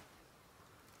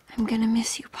 I'm gonna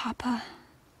miss you, Papa.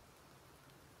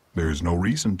 There's no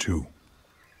reason to.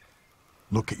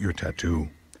 Look at your tattoo,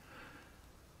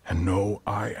 and know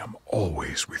I am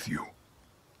always with you.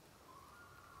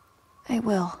 I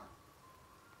will.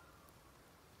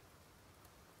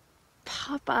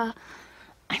 Papa,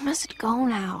 I must go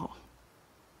now.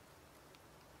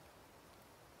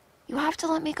 You have to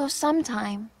let me go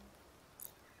sometime.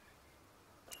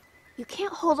 You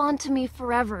can't hold on to me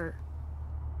forever.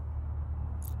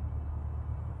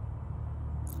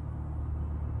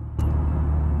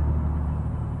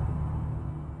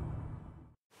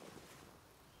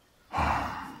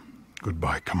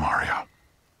 Goodbye, Kamaria.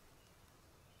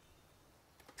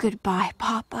 Goodbye,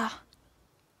 Papa.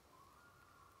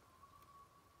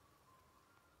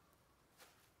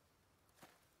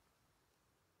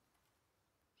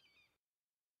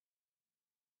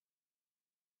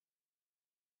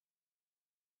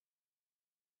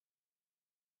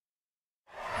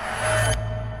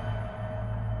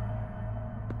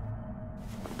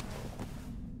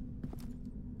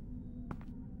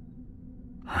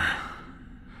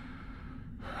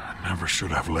 Never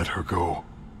should have let her go.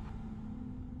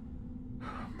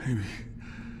 Maybe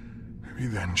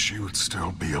then she would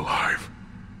still be alive.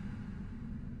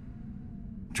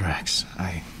 Drax,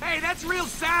 Hey, that's real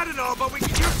sad and all, but we can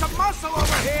use some muscle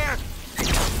over here! I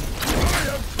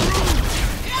am Groot!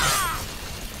 Yeah!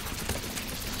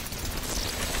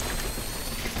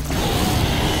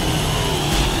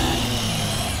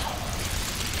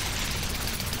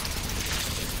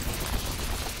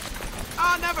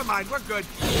 Oh, never mind, we're good.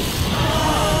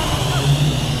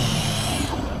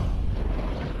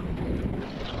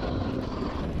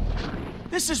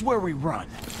 this is where we run.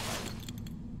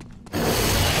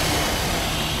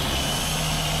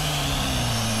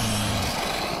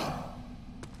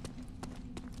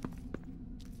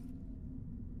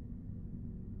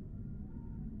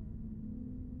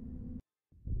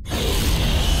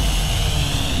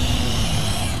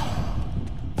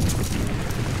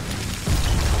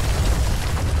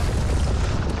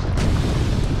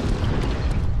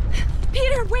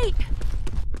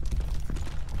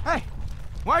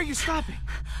 you stopping?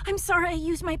 I'm sorry I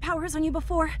used my powers on you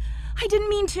before. I didn't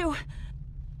mean to.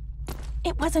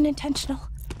 It wasn't intentional.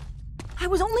 I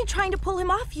was only trying to pull him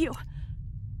off you.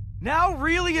 Now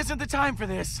really isn't the time for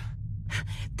this.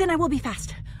 Then I will be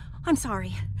fast. I'm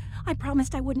sorry. I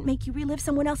promised I wouldn't make you relive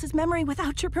someone else's memory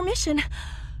without your permission.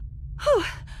 Whew.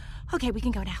 Okay, we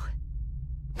can go now.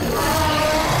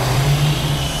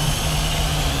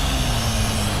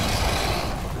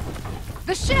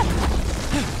 The ship!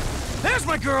 There's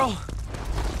my girl!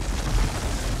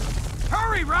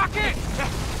 Hurry, Rocket!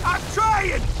 I'm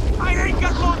trying! I ain't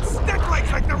got long stick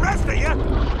legs like the rest of you!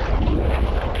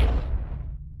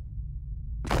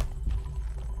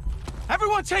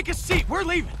 Everyone take a seat, we're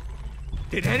leaving!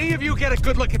 Did any of you get a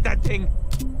good look at that thing?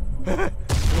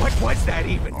 What was that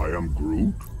even? I am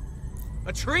Groot.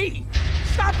 A tree?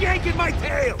 Stop yanking my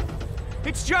tail!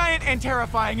 It's giant and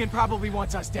terrifying and probably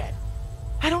wants us dead.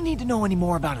 I don't need to know any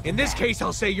more about it. In this case,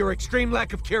 I'll say your extreme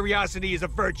lack of curiosity is a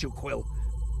virtue, Quill.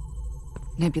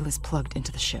 Nebula's plugged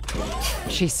into the ship.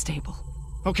 She's stable.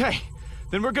 Okay,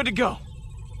 then we're good to go.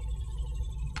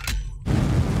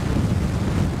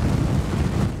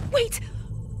 Wait!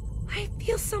 I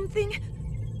feel something.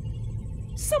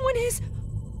 Someone is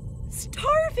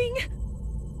starving.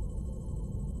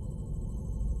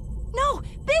 No,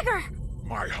 bigger!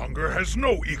 My hunger has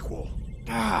no equal.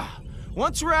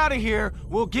 Once we're out of here,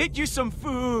 we'll get you some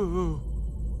food.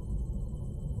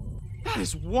 That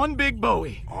is one big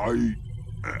Bowie. I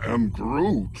am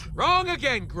Groot. Wrong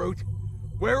again, Groot.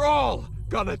 We're all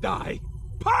gonna die.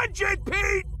 Punch it,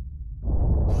 Pete!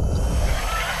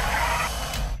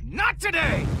 Not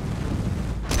today!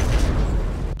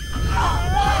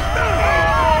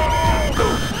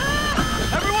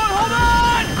 Everyone, hold on!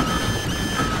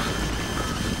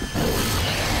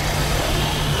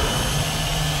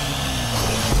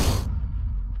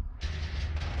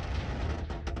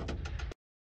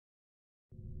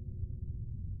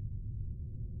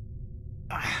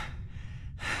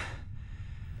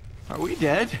 Are we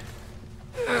dead?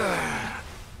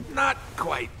 Not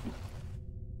quite.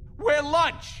 We're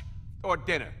lunch! Or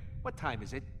dinner. What time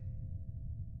is it?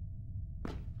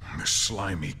 This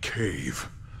slimy cave.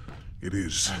 It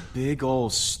is. Big ol'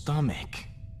 stomach.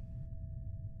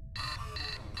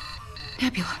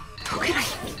 Nebula, how could I?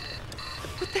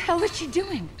 What the hell is she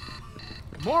doing?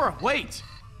 Gamora, wait!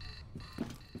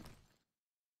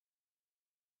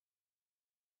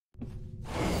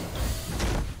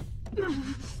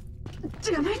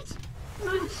 Damn it!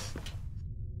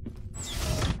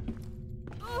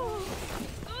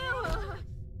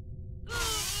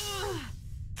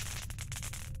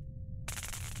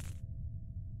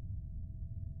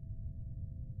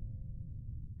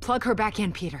 Plug her back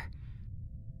in, Peter.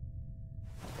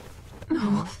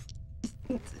 No.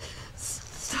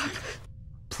 Stop.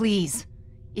 Please.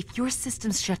 If your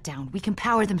systems shut down, we can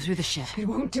power them through the ship. It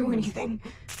won't do anything.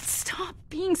 Stop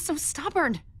being so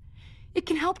stubborn. It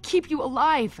can help keep you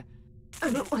alive.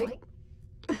 I don't like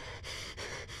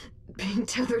being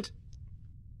tethered.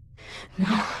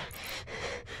 No.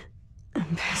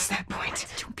 I'm past that point.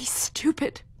 Don't be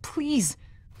stupid, please.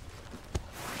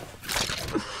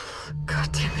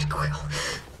 God damn it, Quill.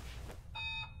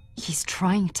 He's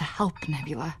trying to help,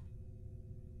 Nebula.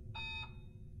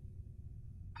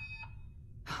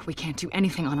 We can't do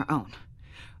anything on our own.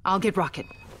 I'll get Rocket.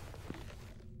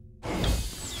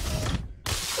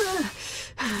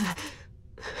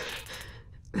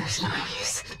 There's no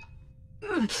use.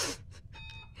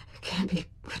 It can't be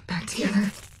put back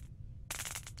together.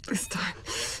 This time.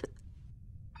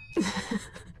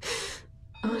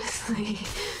 Honestly,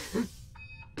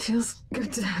 feels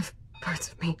good to have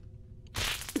parts of me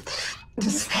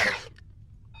despairing.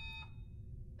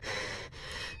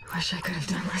 Wish I could have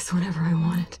done this whenever I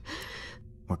wanted.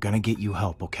 We're gonna get you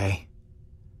help, okay?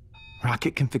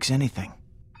 Rocket can fix anything.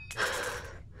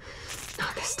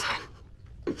 Not this time.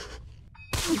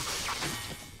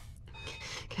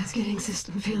 Cascading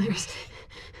system failures.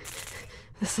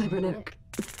 The cybernetic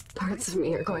parts of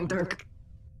me are going dark.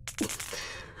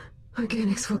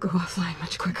 Organics will go offline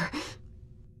much quicker.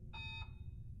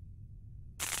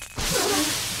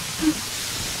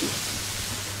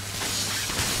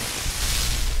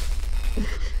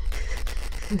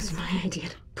 It was my idea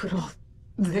to put all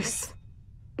this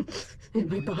in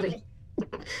my body.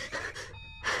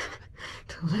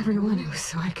 Told everyone it was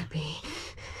so I could be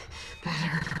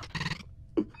better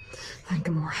than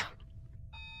Gamora.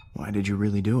 Why did you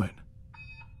really do it?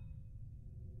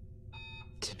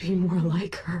 To be more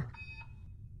like her.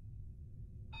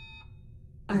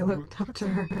 I looked up to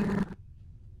her.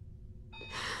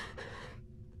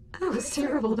 I was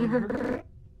terrible to her.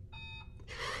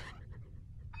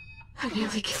 I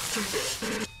nearly killed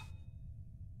her.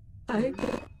 I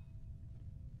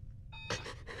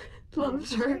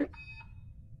loved her.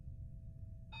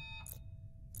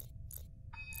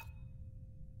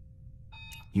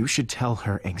 You should tell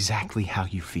her exactly how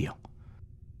you feel.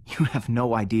 You have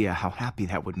no idea how happy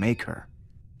that would make her.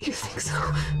 You think so?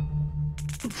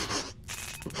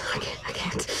 I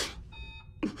can't.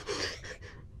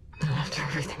 Not after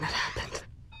everything that happened.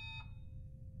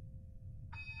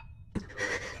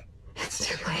 It's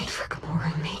too late for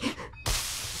Gamora and me.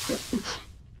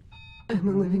 I'm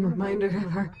a living reminder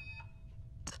of our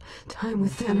time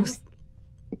with Thanos.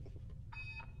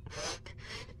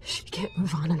 She can't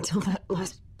move on until that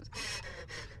last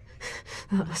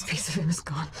piece of him is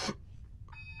gone.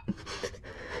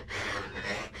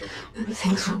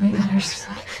 Things will be better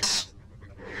soon.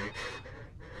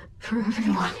 For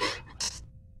everyone.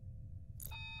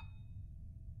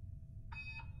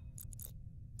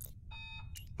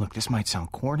 Look, this might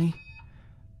sound corny,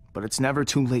 but it's never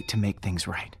too late to make things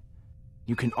right.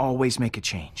 You can always make a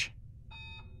change.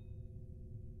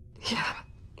 Yeah.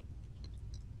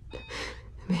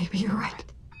 Maybe you're right.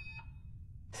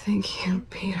 Thank you,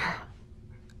 Peter,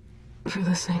 for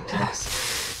listening to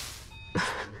us.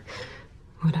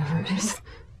 Whatever it is,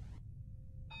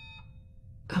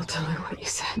 I'll tell her what you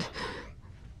said.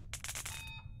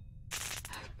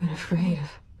 I've been afraid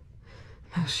of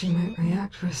how she might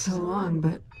react for so long,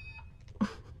 but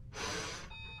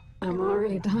I'm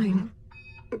already dying.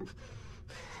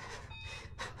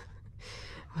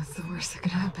 What's the worst that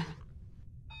could happen?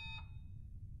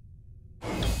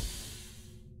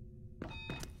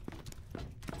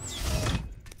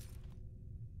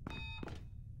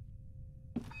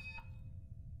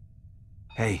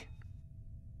 Hey.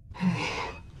 Hey.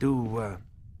 Do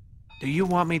you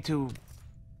want me to...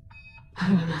 I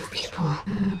don't know, people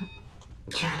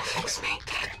trying to fix me.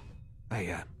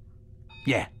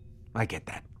 Yeah, I get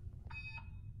that.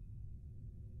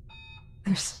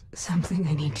 There's something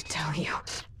I need to tell you,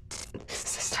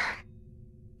 sister.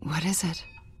 What is it?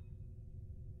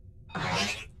 I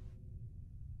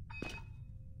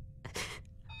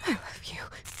love you.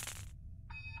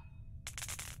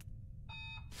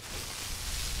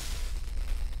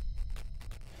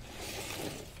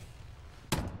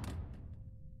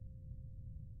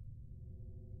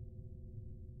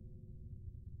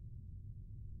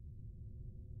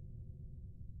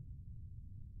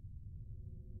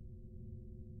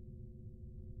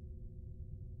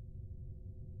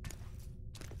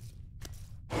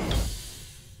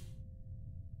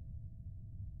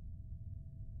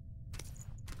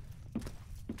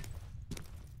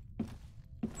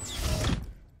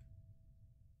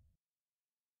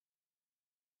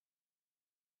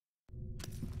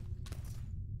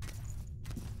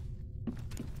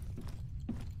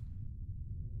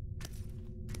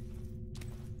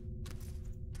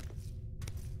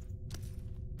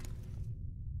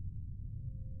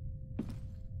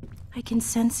 I can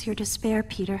sense your despair,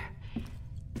 Peter.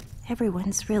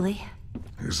 Everyone's really.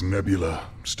 Is Nebula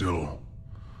still...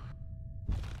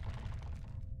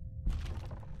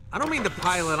 I don't mean to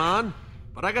pile it on,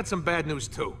 but I got some bad news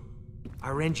too.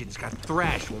 Our engines got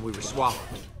thrashed when we were swallowed.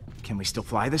 Can we still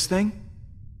fly this thing?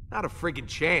 Not a friggin'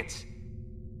 chance.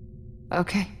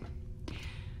 Okay.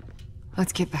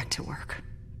 Let's get back to work.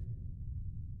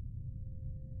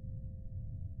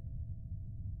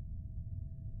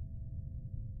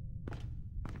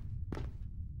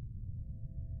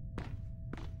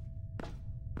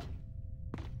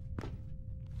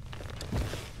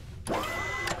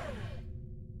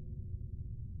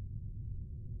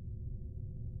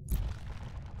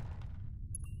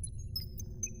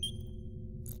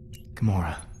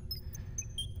 Gamora,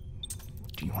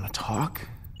 do you want to talk?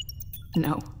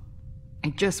 No. I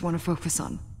just want to focus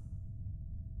on...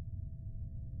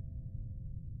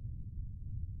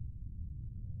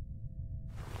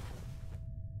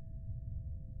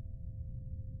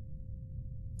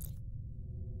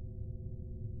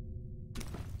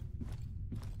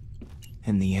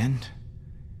 In the end,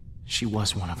 she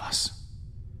was one of us.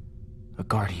 A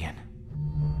guardian.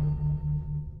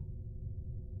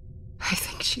 I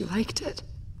think she liked it.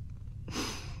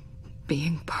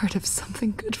 Being part of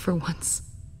something good for once.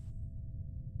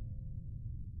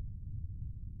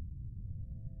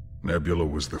 Nebula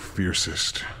was the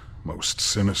fiercest, most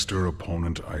sinister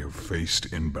opponent I have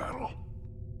faced in battle.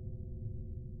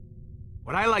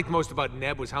 What I liked most about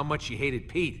Neb was how much she hated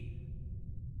Pete.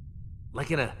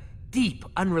 Like in a deep,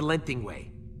 unrelenting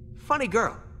way. Funny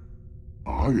girl.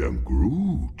 I am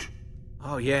Groot.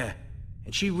 Oh yeah,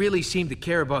 and she really seemed to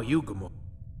care about you, Gamora.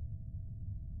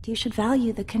 You should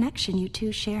value the connection you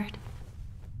two shared.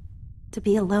 To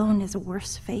be alone is a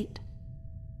worse fate.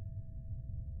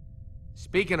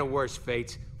 Speaking of worse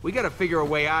fates, we gotta figure a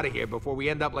way out of here before we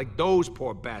end up like those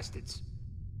poor bastards.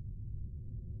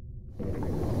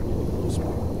 Those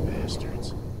poor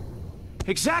bastards.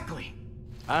 Exactly!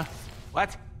 Huh?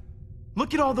 What?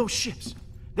 Look at all those ships.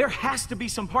 There has to be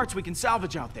some parts we can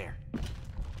salvage out there.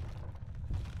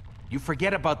 You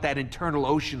forget about that internal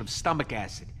ocean of stomach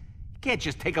acid. You can't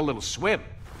just take a little swim.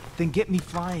 Then get me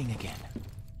flying again.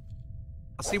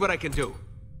 I'll see what I can do.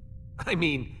 I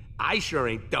mean, I sure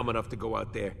ain't dumb enough to go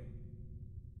out there.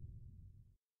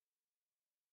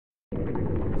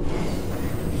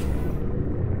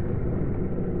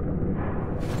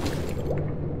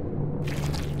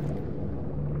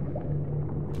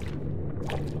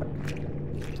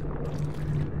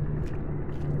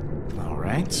 All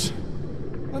right.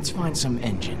 Let's find some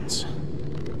engines.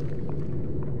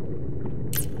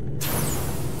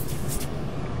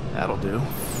 That'll do.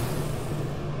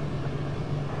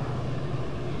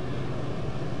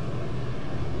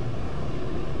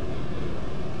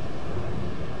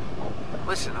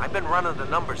 Listen, I've been running the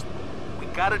numbers. We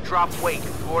gotta drop weight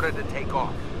in order to take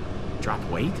off. Drop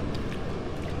weight?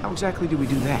 How exactly do we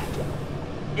do that?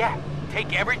 Yeah,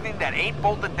 take everything that ain't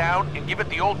bolted down and give it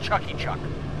the old Chucky Chuck.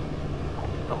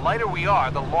 The lighter we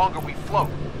are, the longer we float.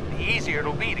 The easier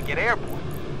it'll be to get airborne.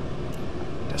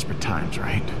 Desperate times,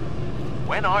 right?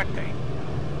 When aren't they?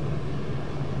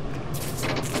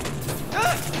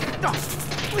 No!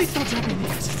 Please don't drop me in the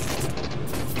acid.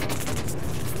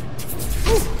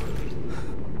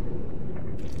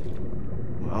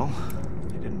 Well,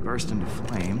 they didn't burst into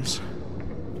flames.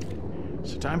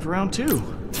 So time for round 2.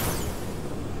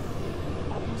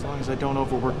 As long as I don't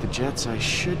overwork the jets, I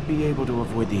should be able to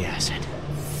avoid the acid.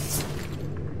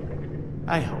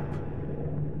 I hope.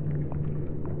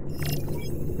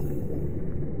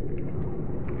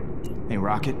 Hey,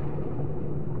 Rocket.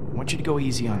 I want you to go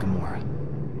easy on Gamora.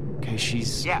 Okay,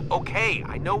 she's... Yeah, okay.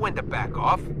 I know when to back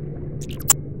off.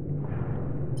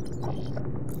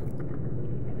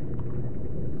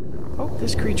 Hope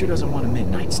this creature doesn't want a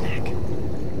midnight snack.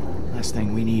 Last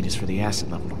thing we need is for the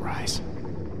acid level to rise.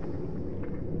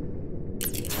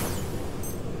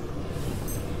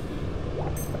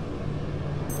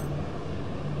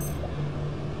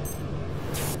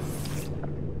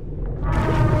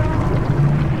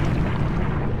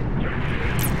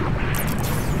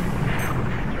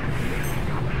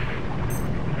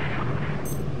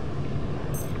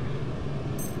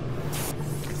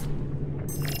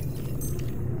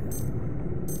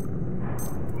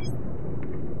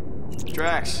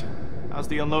 Drax, how's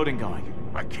the unloading going?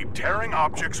 I keep tearing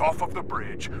objects off of the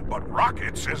bridge, but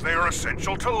Rocket says they are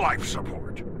essential to life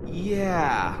support.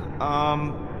 Yeah,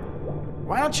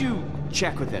 why don't you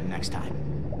check with him next time?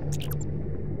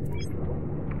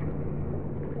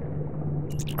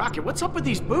 Rocket, what's up with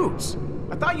these boots?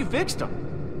 I thought you fixed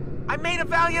them. I made a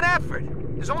valiant effort.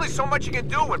 There's only so much you can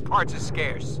do when parts are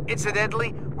scarce.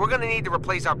 Incidentally, we're gonna need to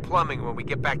replace our plumbing when we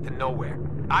get back to nowhere.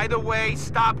 Either way,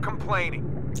 stop complaining.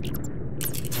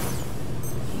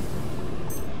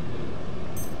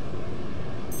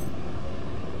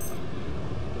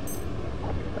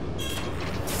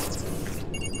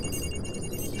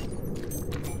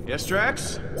 Yes,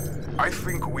 Drax? I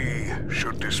think we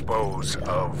should dispose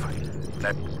of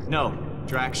that, No,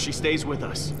 Drax, she stays with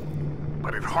us.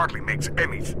 but it hardly makes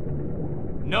any...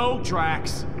 No,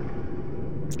 Drax!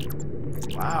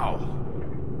 Wow.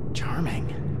 Charming.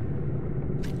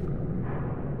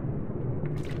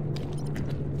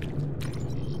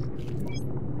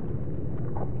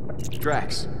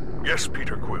 Drax. Yes,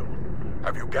 Peter Quill.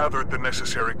 Have you gathered the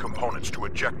necessary components to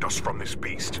eject us from this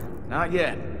beast? Not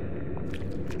yet.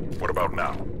 What about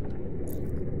now?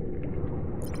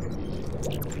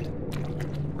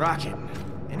 Rocket,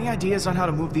 any ideas on how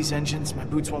to move these engines? My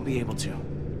boots won't be able to.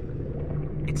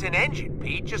 It's an engine,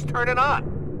 Pete. Just turn it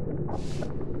on.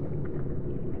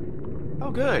 Oh,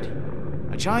 good.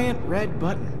 A giant red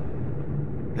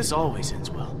button. This always ends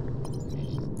well.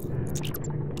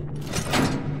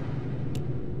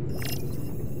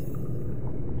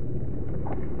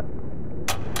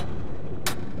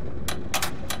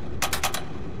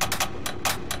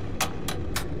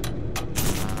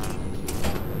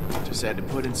 Just had to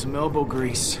put in some elbow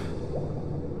grease.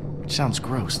 Which sounds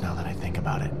gross now that I think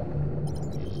about it.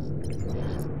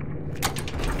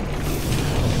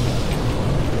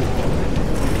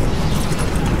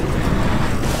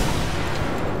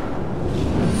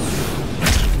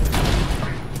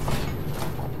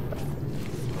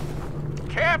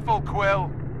 Careful,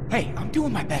 Quill. Hey, I'm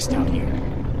doing my best out here.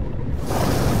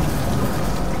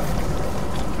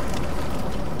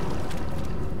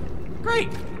 Great!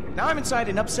 Now I'm inside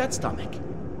an upset stomach.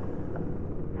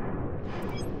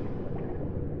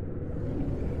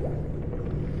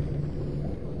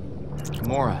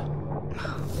 Gamora.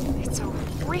 It's a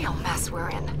real mess we're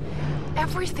in.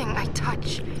 Everything I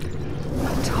touch,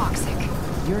 I'm toxic.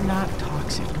 You're not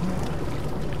toxic.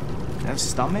 That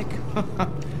stomach?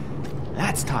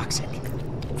 That's toxic.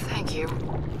 Thank you,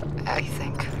 I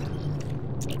think.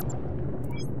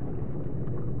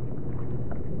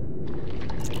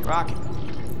 Rocket,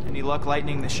 any luck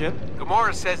lightening the ship?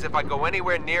 Gamora says if I go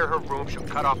anywhere near her room, she'll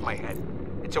cut off my head.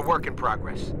 It's a work in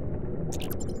progress.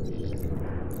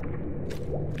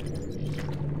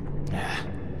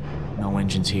 No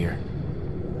engines here.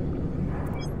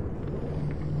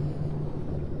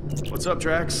 What's up,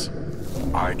 Drax?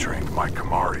 I trained my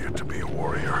Gamora to be a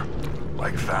warrior,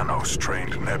 like Thanos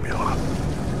trained Nebula.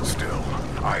 Still,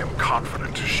 I am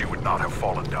confident she would not have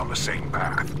fallen down the same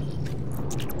path.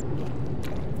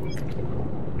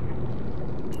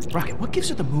 Rocket, what gives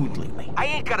her the mood lately? I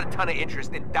ain't got a ton of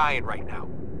interest in dying right now.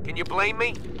 Can you blame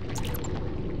me?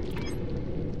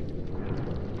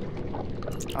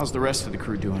 How's the rest of the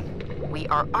crew doing? We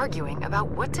are arguing about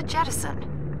what to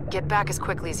jettison. Get back as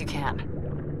quickly as you can.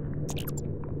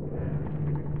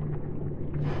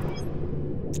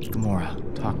 Gamora,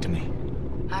 talk to me.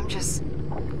 I'm just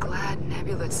glad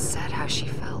Nebula said how she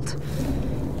felt.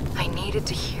 I needed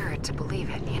to hear it to believe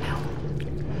it, you know?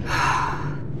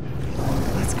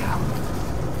 Let's go.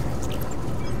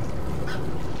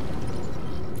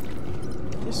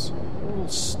 This whole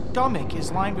stomach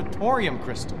is lined with thorium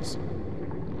crystals.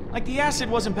 Like the acid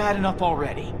wasn't bad enough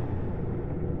already.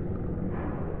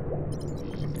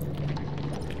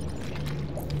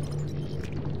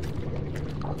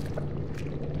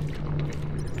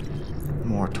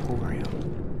 More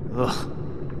thorium. Ugh.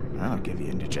 That'll give you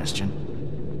indigestion.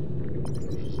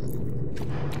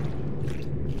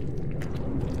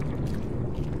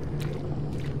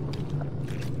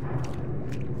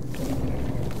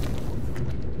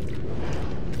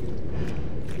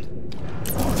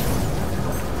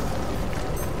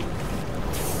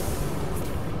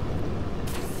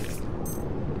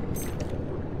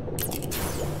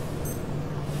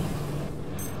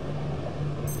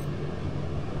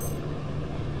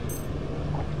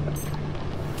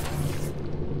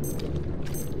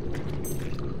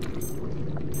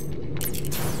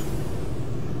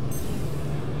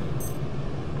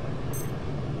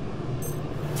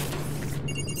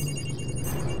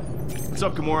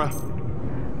 What's up, Gamora?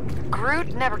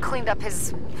 Groot never cleaned up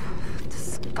his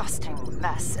disgusting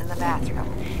mess in the bathroom,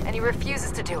 and he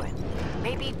refuses to do it.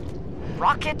 Maybe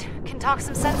Rocket can talk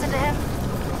some sense into him?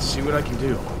 Let's see what I can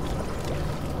do.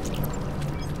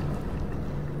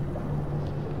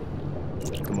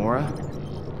 Gamora,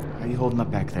 how you holding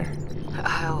up back there?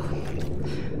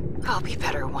 I'll be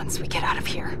better once we get out of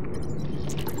here.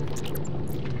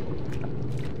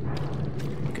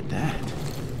 Look at that.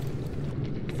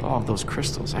 With all of those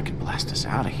crystals, I could blast us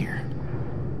out of here.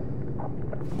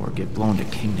 Or get blown to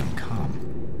Kingdom Come.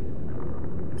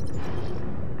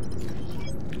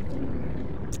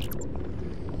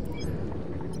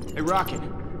 Hey, Rocket,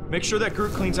 make sure that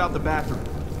Groot cleans out the bathroom.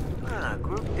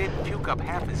 Groot did puke up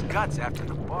half his guts after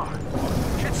the bar.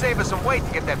 Should save us some weight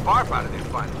to get that barf out of there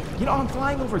finally. You know, I'm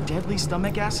flying over deadly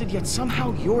stomach acid, yet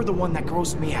somehow you're the one that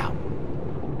grossed me out.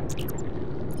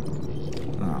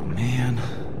 Oh, man.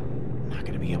 I'm not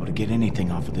gonna be able to get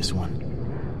anything off of this one.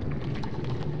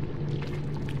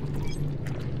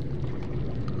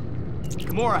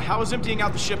 Gamora, how is emptying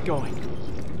out the ship going?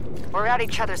 We're at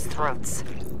each other's throats.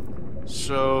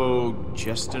 So,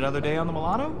 just another day on the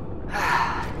Milano?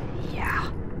 Yeah.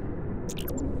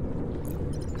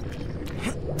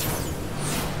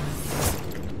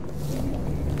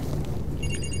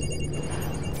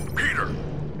 Peter,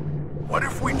 what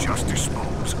if we just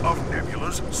dispose of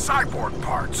Nebula's cyborg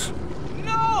parts?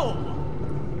 No!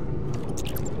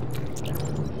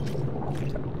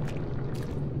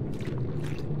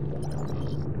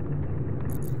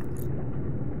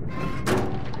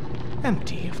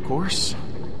 Empty, of course.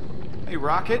 Hey,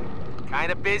 Rocket.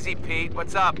 Kinda busy, Pete.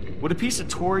 What's up? Would a piece of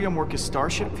thorium work as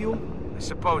starship fuel? I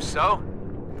suppose so.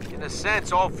 In a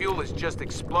sense, all fuel is just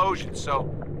explosion,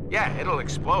 so yeah, it'll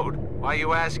explode. Why are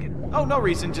you asking? Oh, no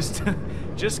reason. Just,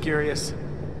 just curious.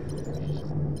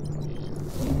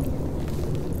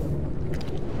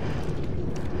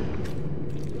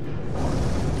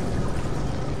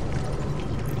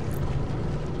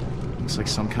 Looks like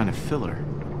some kind of filler.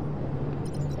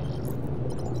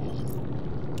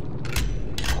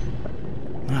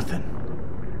 Nothing.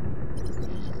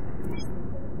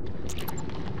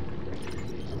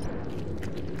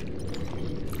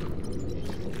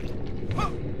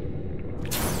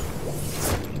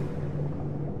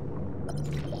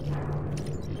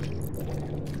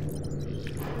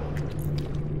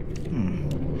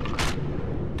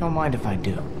 Don't mind if I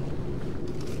do.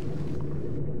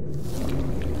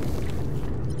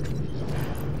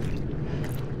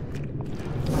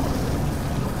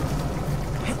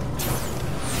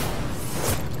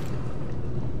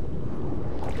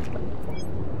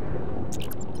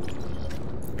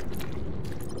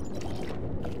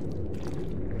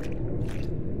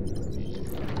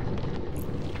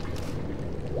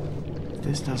 If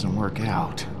this doesn't work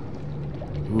out,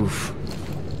 oof,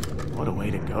 what a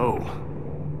way to go.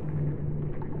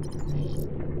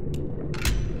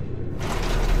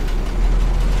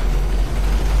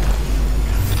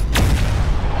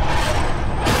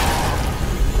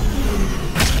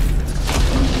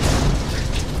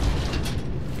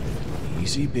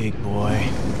 Easy, big boy.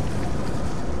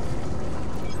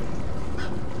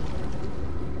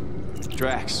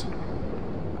 Drax,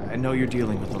 I know you're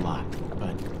dealing with a lot,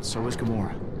 but so is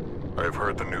Gamora. I have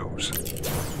heard the news.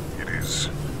 It is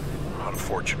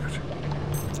unfortunate.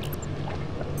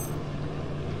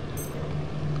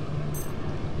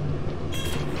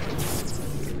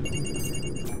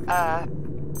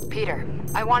 Peter,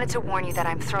 I wanted to warn you that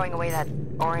I'm throwing away that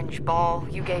orange ball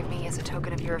you gave me as a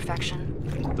token of your affection.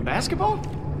 The basketball?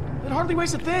 It hardly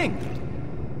weighs a thing.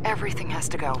 Everything has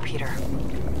to go, Peter.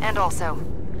 And also,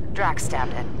 Drax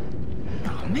stabbed it.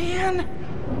 Oh, man.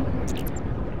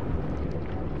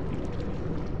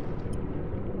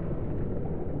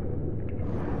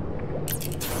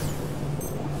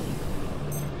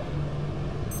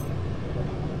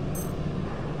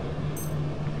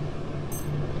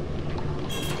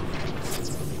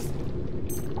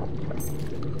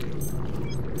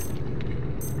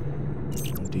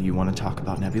 Do you want to talk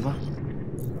about Nebula?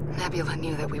 Nebula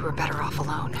knew that we were better off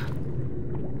alone.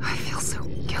 I feel so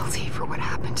guilty for what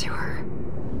happened to her.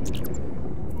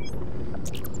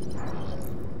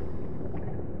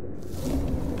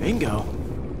 Bingo.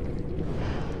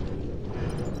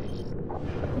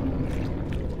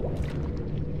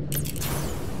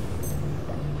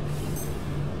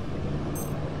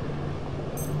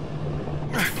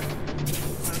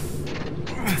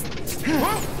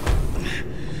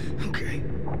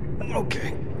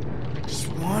 Okay. Just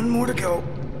one more to go.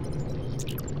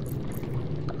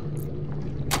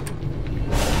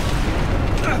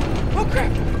 Oh,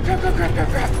 crap!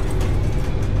 Crap!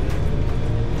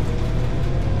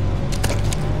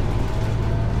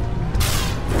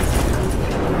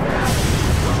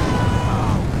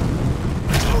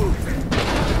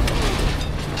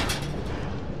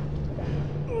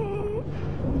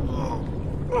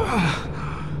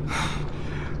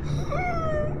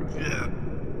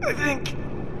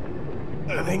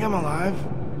 I think I'm alive.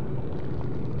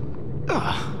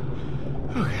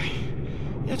 Okay.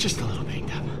 Yeah, just a little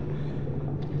banged up.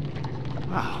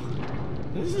 Wow.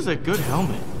 This is a good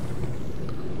helmet.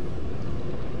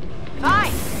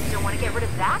 Fine! You don't want to get rid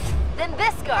of that? Then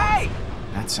this goes! Hey!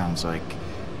 That sounds like...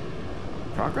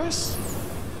 progress?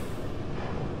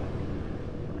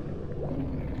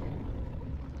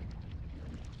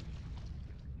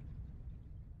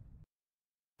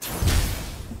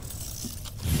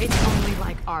 It's only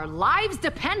like our lives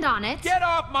depend on it. Get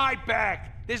off my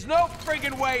back! There's no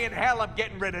friggin' way in hell I'm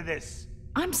getting rid of this.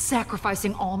 I'm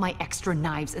sacrificing all my extra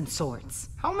knives and swords.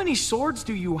 How many swords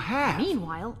do you have?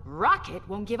 Meanwhile, Rocket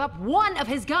won't give up one of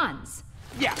his guns.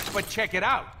 Yeah, but check it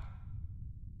out.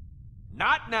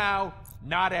 Not now,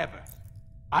 not ever.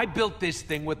 I built this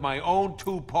thing with my own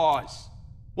two paws.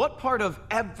 What part of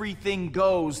everything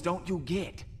goes don't you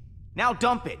get? Now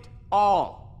dump it.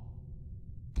 All.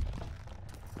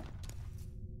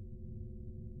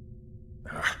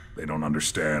 They don't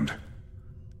understand.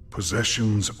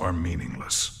 Possessions are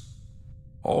meaningless.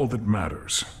 All that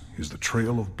matters is the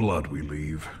trail of blood we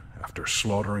leave after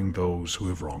slaughtering those who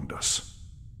have wronged us.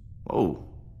 Whoa.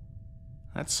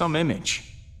 That's some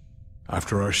image.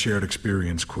 After our shared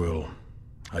experience, Quill,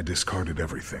 I discarded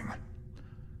everything.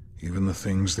 Even the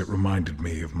things that reminded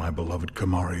me of my beloved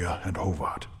Kamaria and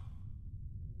Hovat.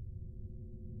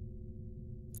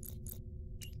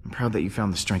 I'm proud that you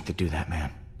found the strength to do that,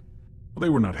 man. Well, they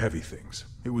were not heavy things.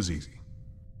 It was easy.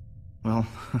 Well,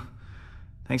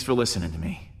 thanks for listening to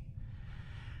me.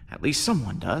 At least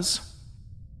someone does.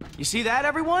 You see that,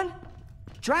 everyone?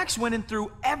 Drax went and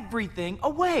threw everything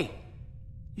away.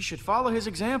 You should follow his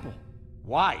example.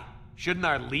 Why? Shouldn't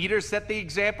our leader set the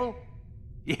example?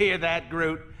 You hear that,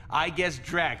 Groot? I guess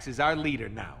Drax is our leader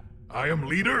now. I am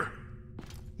leader?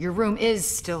 Your room is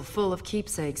still full of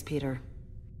keepsakes, Peter.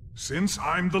 Since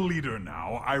I'm the leader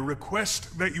now, I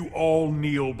request that you all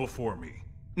kneel before me.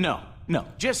 No,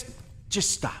 just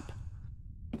stop.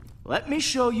 Let me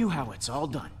show you how it's all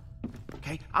done.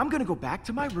 Okay? I'm gonna go back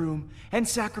to my room and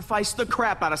sacrifice the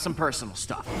crap out of some personal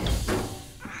stuff.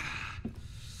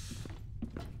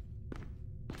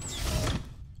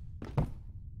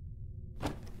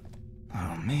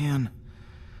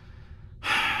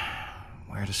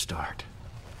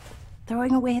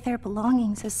 Throwing away their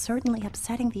belongings is certainly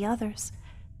upsetting the others.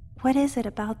 What is it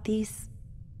about these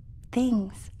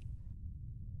things?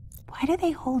 Why do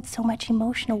they hold so much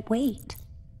emotional weight?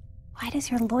 Why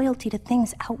does your loyalty to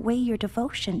things outweigh your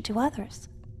devotion to others?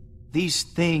 These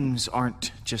things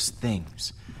aren't just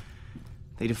things.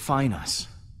 They define us.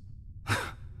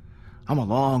 I'm a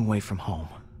long way from home.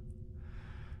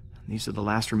 These are the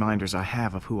last reminders I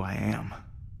have of who I am.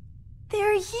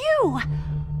 They're you!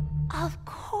 Of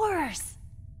course.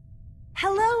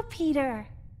 Hello, Peter.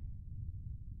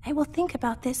 I will think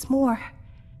about this more.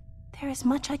 There is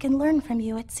much I can learn from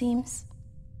you, it seems.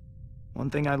 One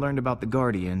thing I learned about the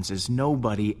Guardians is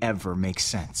nobody ever makes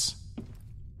sense.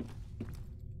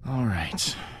 All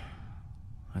right.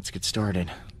 Let's get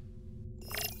started.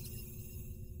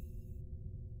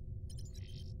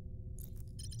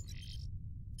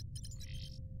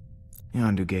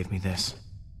 Yondu gave me this.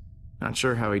 Not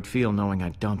sure how he'd feel knowing I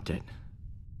dumped it.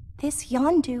 This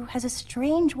Yondu has a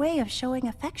strange way of showing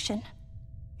affection.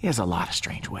 He has a lot of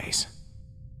strange ways.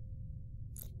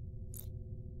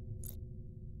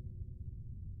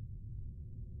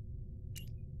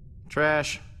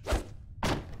 Trash.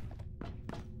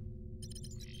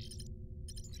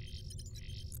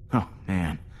 Oh,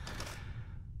 man.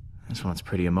 This one's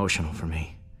pretty emotional for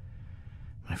me.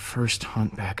 My first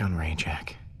hunt back on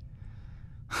Rayjack.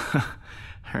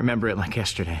 I remember it like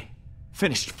yesterday.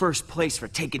 Finished first place for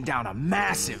taking down a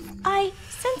massive... I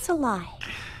sense a lie.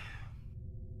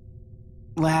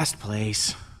 Last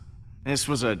place. This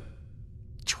was a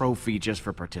trophy just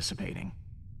for participating.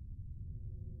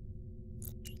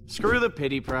 Screw the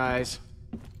pity prize.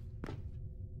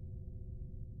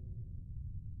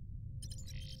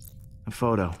 A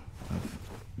photo of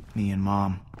me and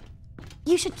Mom.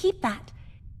 You should keep that.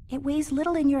 It weighs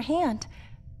little in your hand,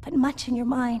 but much in your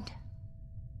mind.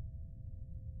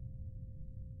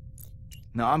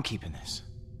 No, I'm keeping this.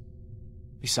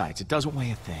 Besides, it doesn't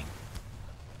weigh a thing.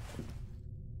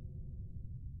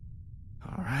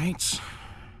 All right.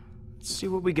 Let's see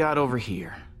what we got over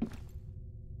here.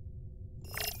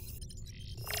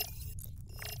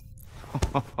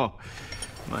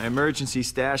 My emergency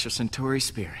stash of Centauri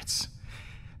spirits.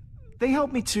 They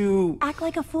help me to... Act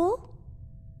like a fool?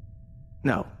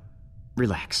 No.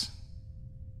 Relax.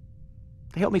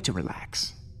 They help me to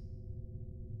relax.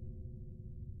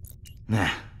 Nah.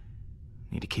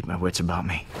 Need to keep my wits about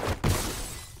me.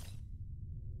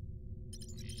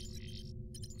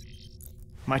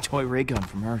 My toy ray gun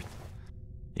from Earth.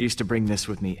 I used to bring this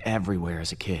with me everywhere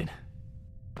as a kid.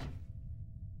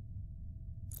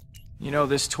 You know,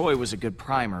 this toy was a good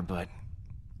primer, but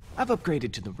I've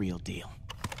upgraded to the real deal.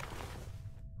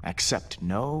 Accept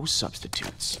no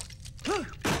substitutes.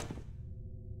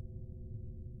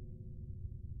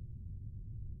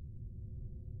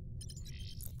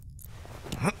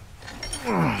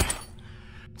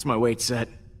 It's my weight set.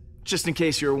 Just in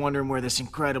case you were wondering where this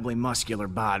incredibly muscular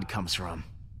bod comes from.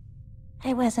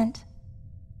 I wasn't.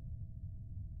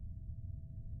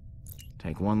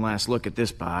 Take one last look at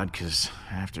this bod, because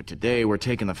after today, we're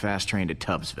taking the fast train to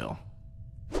Tubbsville.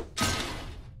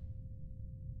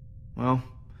 Well,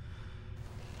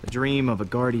 the dream of a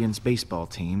Guardians baseball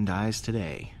team dies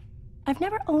today. I've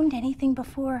never owned anything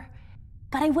before,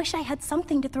 but I wish I had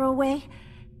something to throw away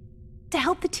to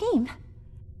help the team.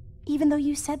 Even though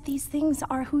you said these things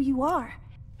are who you are.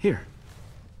 Here,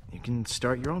 you can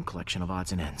start your own collection of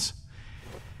odds and ends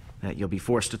that you'll be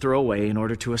forced to throw away in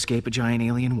order to escape a giant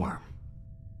alien worm.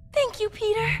 Thank you,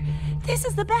 Peter. This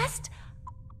is the best...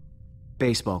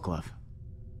 Baseball glove.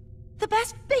 The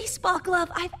best baseball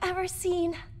glove I've ever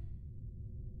seen.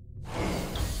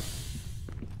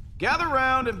 Gather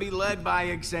round and be led by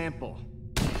example.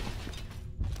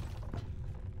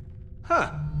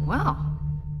 Huh. Wow.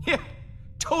 Yeah,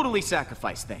 totally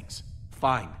sacrifice things.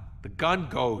 Fine. The gun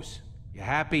goes. You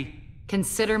happy?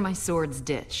 Consider my swords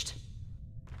ditched.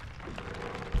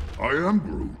 I am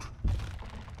Groot.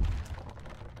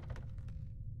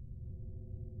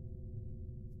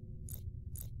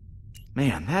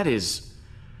 Man, that is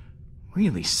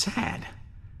really sad.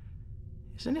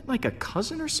 Isn't it like a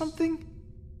cousin or something?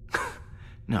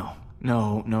 No.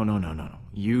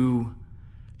 You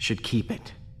should keep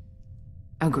it.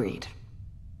 Agreed.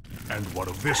 And what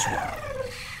of this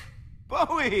one?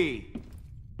 Bowie!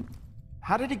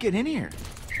 How did it get in here?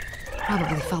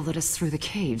 Probably followed us through the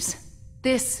caves.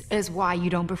 This is why you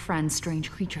don't befriend strange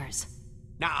creatures.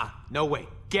 Nah, no way.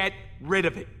 Get rid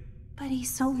of it. But he's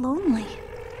so lonely.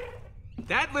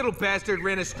 That little bastard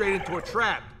ran us straight into a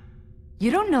trap.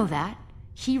 You don't know that.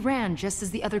 He ran just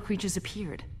as the other creatures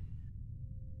appeared.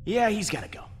 Yeah, he's gotta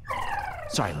go.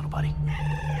 Sorry, little buddy.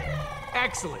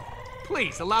 Excellent.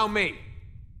 Please, allow me.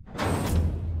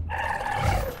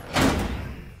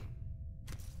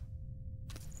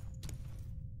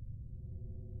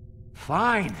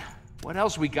 Fine. What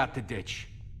else we got to ditch?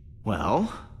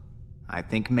 Well, I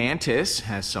think Mantis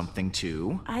has something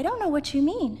too. I don't know what you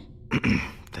mean.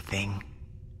 The thing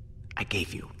I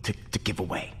gave you to give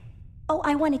away. Oh,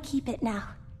 I want to keep it now.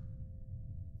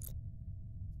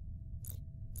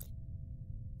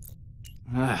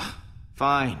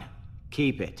 Fine.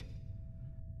 Keep it.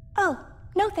 Oh,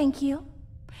 no thank you.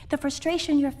 The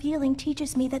frustration you're feeling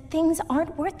teaches me that things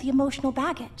aren't worth the emotional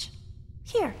baggage.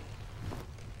 Here.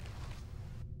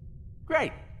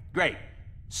 Great, great.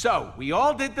 So, we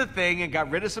all did the thing and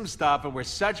got rid of some stuff, and we're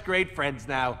such great friends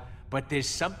now. But there's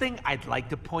something I'd like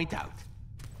to point out.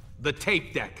 The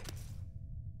tape deck.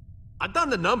 I've done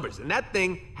the numbers, and that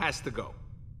thing has to go.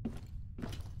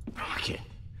 Rocket.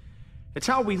 It's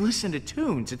how we listen to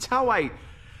tunes. It's how I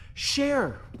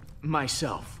share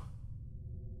myself.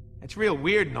 That's real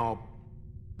weird and all.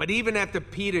 But even after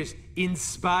Peter's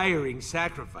inspiring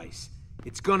sacrifice,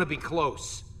 it's gonna be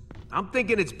close. I'm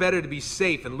thinking it's better to be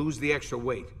safe and lose the extra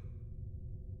weight.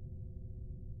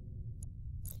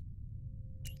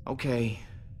 Okay,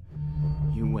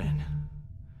 you win.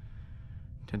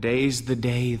 Today's the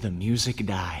day the music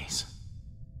dies.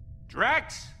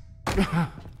 Drax?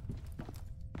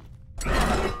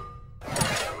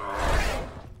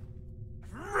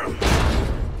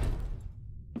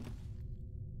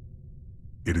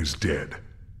 It is dead.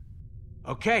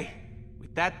 Okay,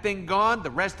 with that thing gone,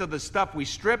 the rest of the stuff we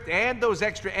stripped, and those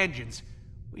extra engines,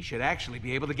 we should actually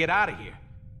be able to get out of here.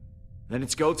 Then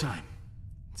it's go time.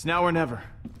 It's now or never.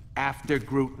 After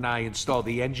Groot and I install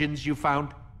the engines you found?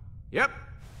 Yep,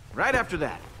 right after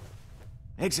that.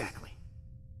 Exactly.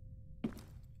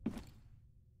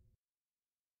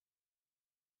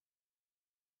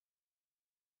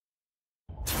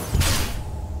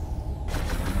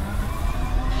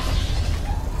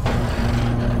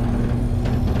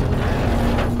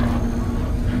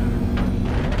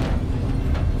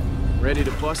 Ready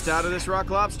to bust out of this, Rock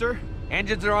Lobster?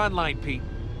 Engines are online, Pete.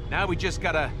 Now we just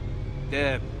gotta,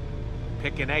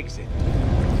 pick an exit.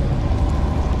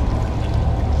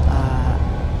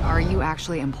 Are you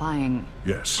actually implying...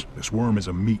 Yes, this worm is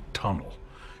a meat tunnel.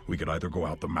 We could either go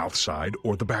out the mouth side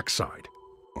or the back side.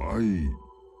 I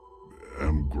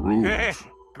am Groot.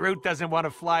 Groot doesn't want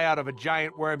to fly out of a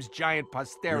giant worm's giant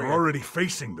posterior. We're already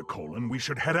facing the colon. We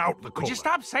should head out the colon. Would you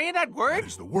stop saying that word? That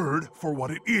is the word for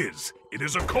what it is. It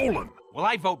is a colon. Well,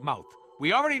 I vote mouth.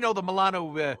 We already know the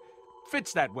Milano,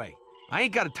 fits that way. I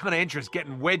ain't got a ton of interest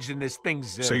getting wedged in this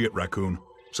thing's, Say it, raccoon.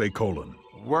 Say colon.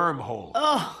 Wormhole.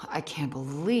 Oh, I can't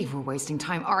believe we're wasting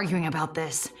time arguing about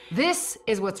this. This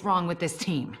is what's wrong with this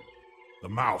team. The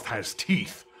mouth has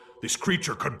teeth. This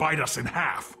creature could bite us in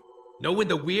half. Knowing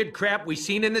the weird crap we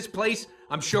seen in this place,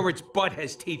 I'm sure its butt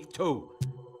has teeth too.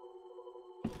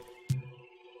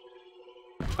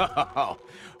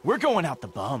 We're going out the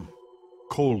bum.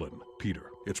 Colon, Peter.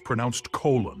 It's pronounced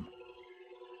colon.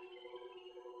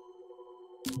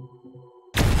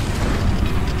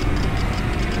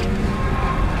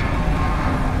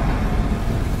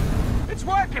 It's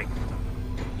working!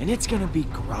 And it's gonna be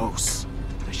gross.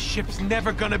 The ship's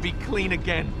never gonna be clean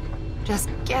again.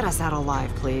 Just get us out alive,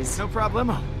 please. No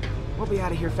problemo. We'll be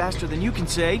out of here faster than you can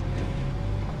say.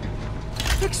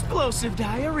 Explosive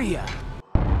diarrhea.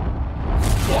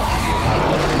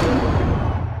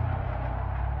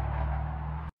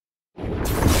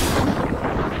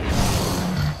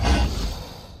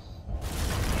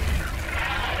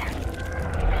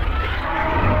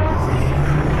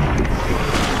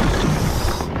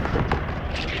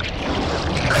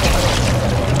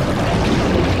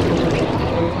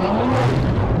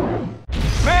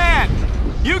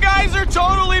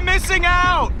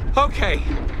 Out! Okay,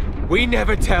 we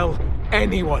never tell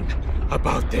anyone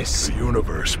about this. The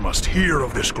universe must hear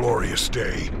of this glorious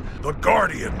day. The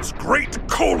Guardians' great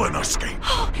colon escape.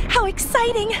 Oh, how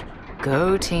exciting!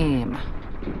 Go team.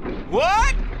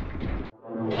 What?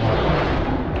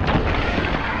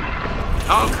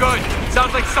 Oh, good.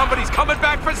 Sounds like somebody's coming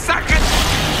back for seconds.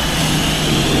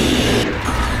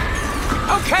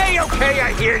 Okay,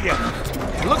 I hear you.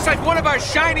 It looks like one of our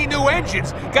shiny new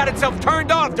engines got itself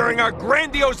turned off during our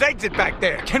grandiose exit back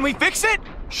there. Can we fix it?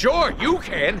 Sure, you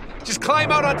can. Just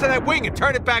climb out onto that wing and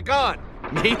turn it back on.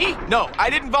 Me? No, I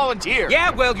didn't volunteer.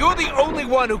 Yeah, well, you're the only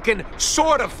one who can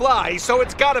sort of fly, so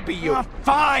it's gotta be you.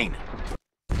 Fine.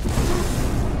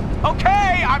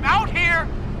 Okay, I'm out here.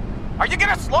 Are you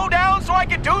gonna slow down so I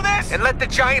can do this? And let the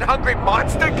giant hungry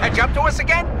monster catch up to us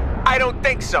again? I don't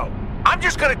think so. I'm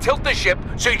just gonna tilt the ship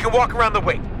so you can walk around the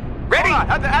wing. Ready? Hold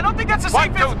on, I don't think that's a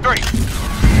safe... 1, 2, 3.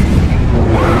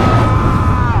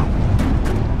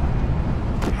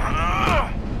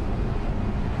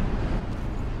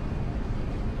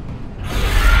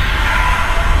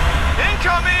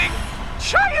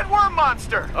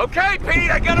 faster! Okay, Pete,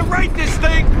 I gotta right this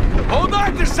thing! Hold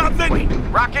on to something! Wait,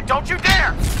 Rocket, don't you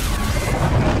dare!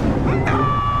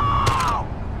 No!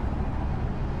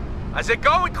 How's it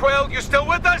going, Quill? You still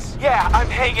with us? Yeah, I'm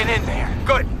hanging in there.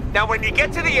 Good. Now, when you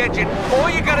get to the engine, all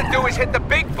you gotta do is hit the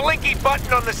big blinky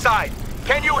button on the side.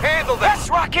 Can you handle that? Yes,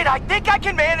 Rocket, I think I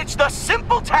can manage the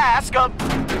simple task of...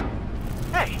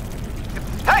 Hey!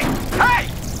 Hey! Hey!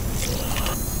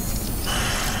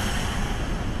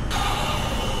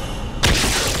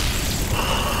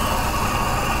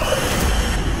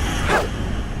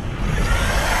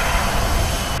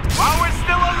 While we're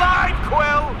still alive,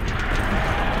 Quill!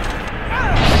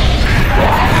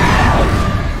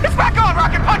 It's back on,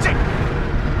 Rocket! Punch it!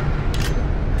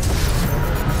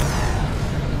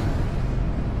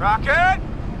 Rocket!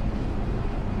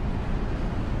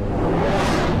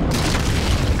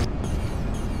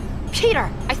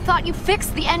 Peter, I thought you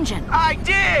fixed the engine. I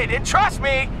did, and trust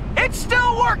me, it's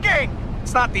still working!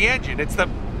 It's not the engine, it's the...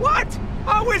 What?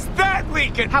 How is that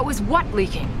leaking? How is what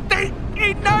leaking? The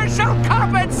inertial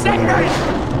compensators!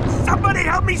 Somebody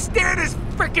help me steer this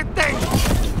frickin' thing!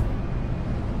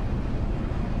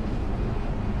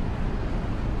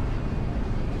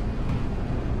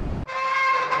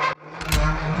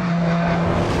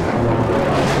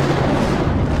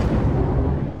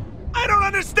 I don't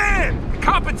understand! The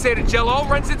compensator gel all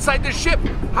runs inside the ship.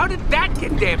 How did that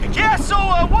get damaged? Yeah, so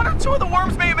one or two of the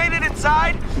worms may have made it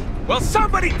inside. Well,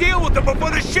 somebody deal with them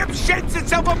before the ship sheds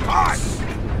itself apart!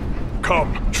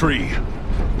 Come, Tree.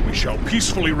 We shall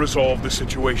peacefully resolve the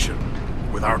situation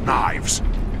with our knives.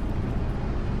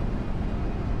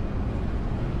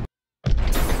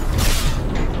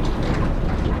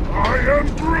 I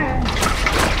am Groot!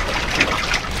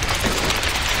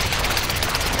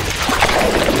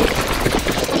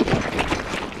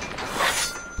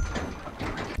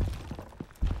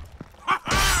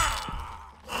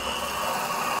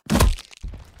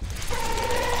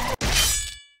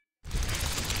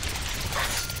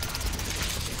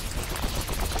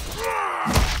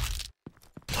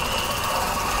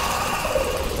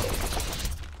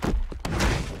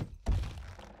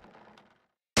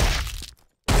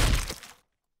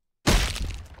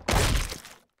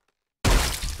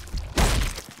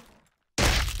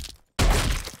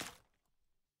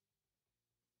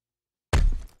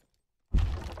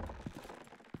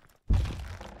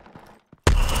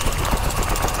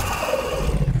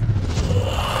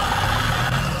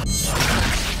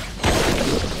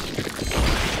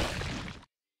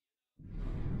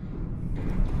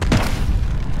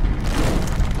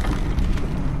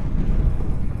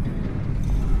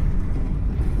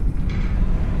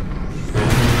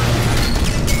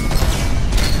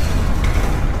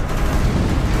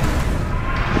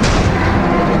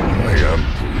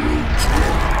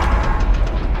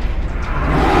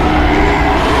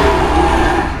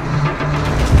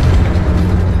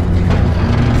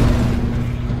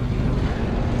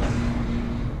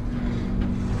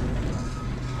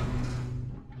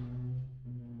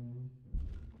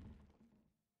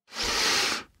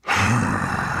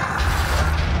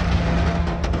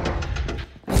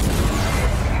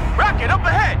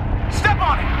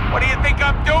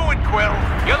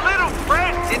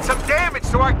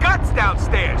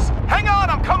 Downstairs. Hang on,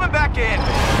 I'm coming back in.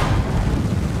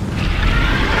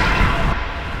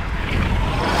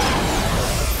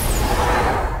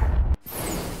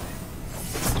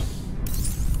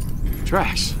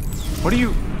 Drax, what are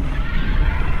you...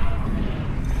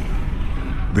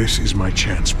 This is my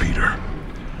chance, Peter,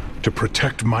 to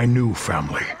protect my new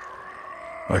family,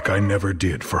 like I never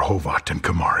did for Hovat and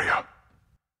Kamaria.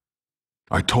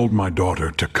 I told my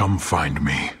daughter to come find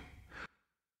me.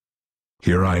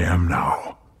 Here I am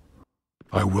now.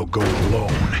 I will go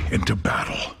alone into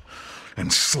battle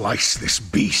and slice this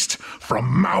beast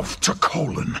from mouth to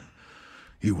colon.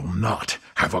 You will not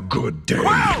have a good day.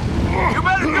 Wow! You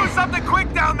better do something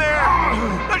quick down there!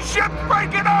 The ship's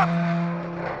breaking up!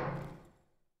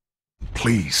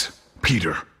 Please,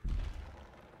 Peter.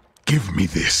 Give me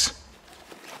this.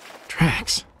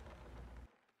 Drax.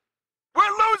 We're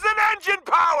losing engine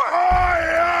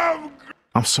power!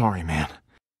 I'm sorry, man.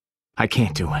 I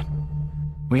can't do it.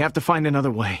 We have to find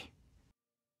another way.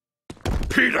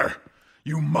 Peter,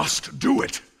 you must do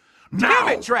it. Now! Damn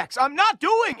it, Drax! I'm not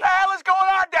doing it! What the hell is going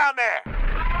on down there?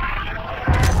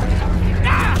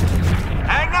 Ah!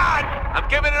 Hang on! I'm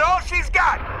giving it all she's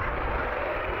got!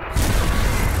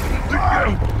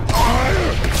 No!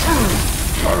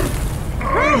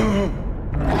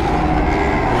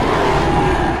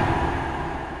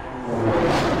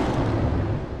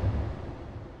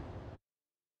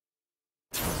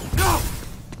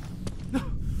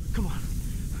 Come on.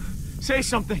 Say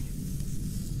something.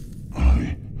 I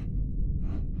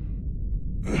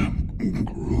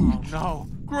no.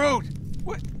 Groot!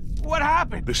 What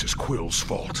happened? This is Quill's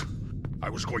fault. I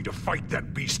was going to fight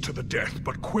that beast to the death,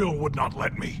 but Quill would not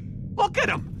let me. Look at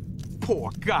him!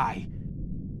 Poor guy.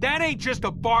 That ain't just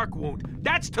a bark wound.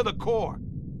 That's to the core.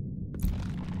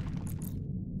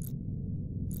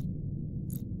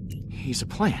 He's a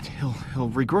plant. He'll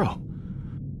regrow.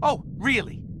 Oh,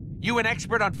 really? You an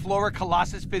expert on Flora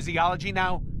Colossus physiology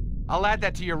now? I'll add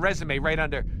that to your resume right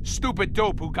under stupid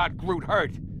dope who got Groot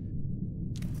hurt.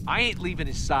 I ain't leaving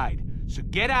his side, so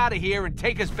get out of here and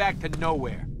take us back to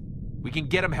nowhere. We can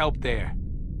get him help there.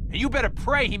 And you better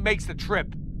pray he makes the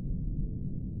trip.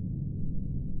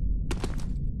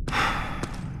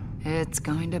 It's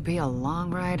going to be a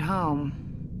long ride home.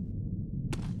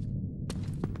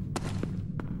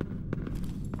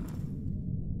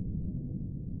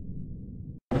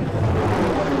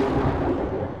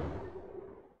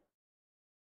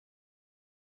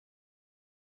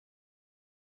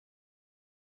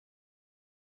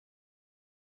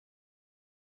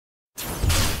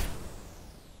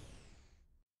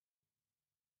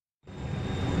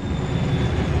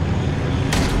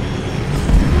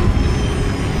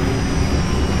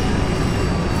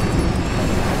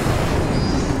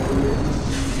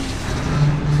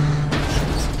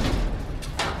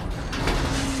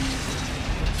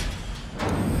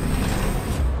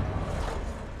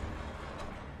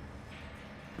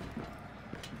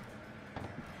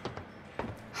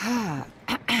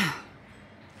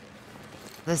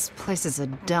 This place is a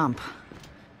dump.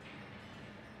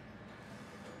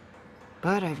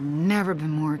 But I've never been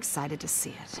more excited to see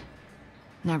it.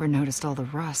 Never noticed all the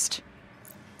rust.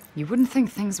 You wouldn't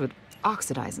think things would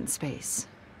oxidize in space.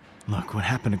 Look, what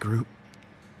happened to Groot?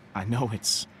 I know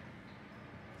it's...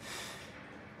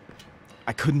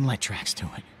 I couldn't let Drax do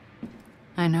it.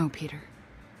 I know, Peter.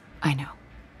 I know.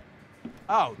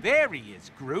 Oh, there he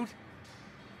is, Groot.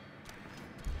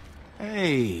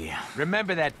 Hey.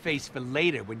 Remember that face for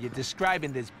later when you're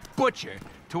describing this butcher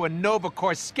to a Nova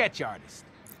Corps sketch artist.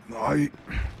 I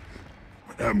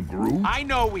am Groot? I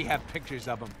know we have pictures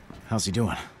of him. How's he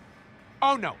doing?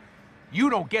 Oh no, you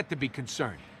don't get to be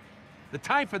concerned. The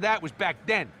time for that was back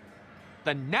then.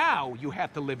 The now you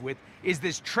have to live with is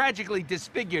this tragically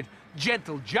disfigured,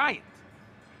 gentle giant.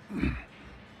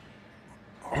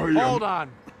 Hold on.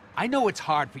 I know it's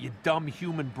hard for your dumb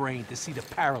human brain to see the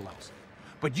parallels.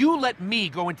 But you let me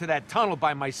go into that tunnel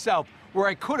by myself where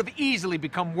I could have easily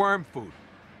become worm food.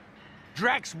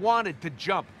 Drax wanted to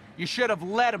jump. You should have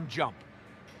let him jump.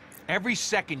 Every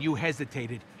second you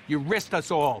hesitated, you risked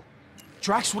us all.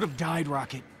 Drax would have died,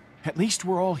 Rocket. At least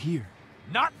we're all here.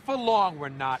 Not for long, we're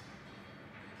not.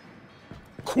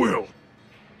 Quill!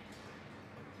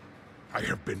 I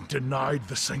have been denied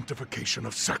the sanctification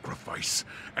of sacrifice,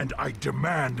 and I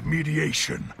demand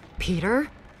mediation. Peter?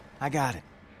 I got it.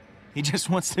 He just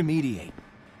wants to mediate.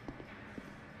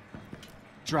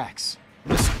 Drax,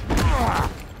 listen.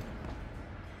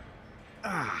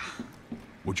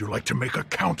 Would you like to make a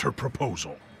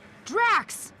counter-proposal?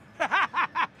 Drax!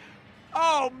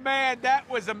 Oh man, that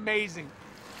was amazing.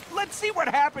 Let's see what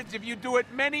happens if you do it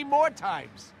many more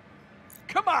times.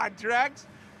 Come on, Drax.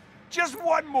 Just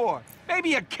one more.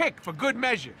 Maybe a kick for good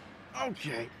measure.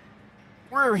 Okay.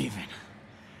 We're even.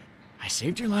 I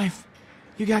saved your life.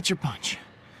 You got your punch.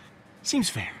 Seems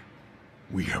fair.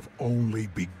 We have only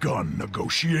begun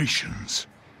negotiations.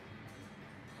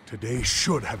 Today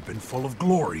should have been full of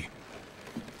glory.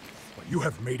 But you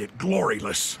have made it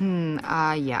gloryless.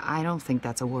 Yeah, I don't think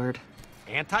that's a word.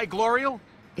 Anti-glorial?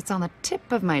 It's on the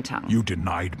tip of my tongue. You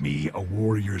denied me a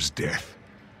warrior's death,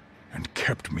 and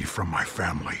kept me from my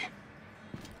family.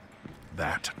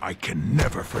 That I can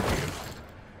never forgive.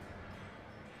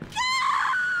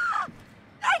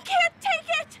 I can't take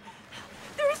it!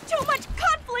 There is too much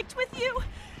conflict with you!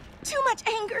 Too much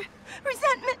anger,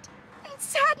 resentment, and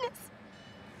sadness.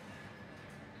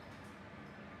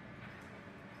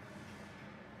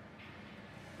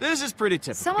 This is pretty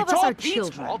typical. Some of It's us all are Pete's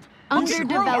children. fault.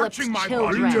 Underdeveloped Arching my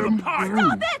children.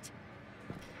 Stop it!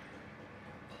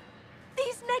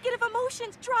 These negative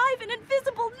emotions drive an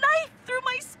invisible knife through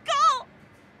my skull!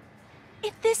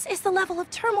 If this is the level of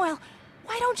turmoil,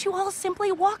 why don't you all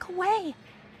simply walk away?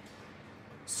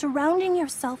 Surrounding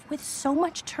yourself with so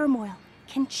much turmoil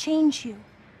can change you.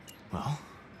 Well,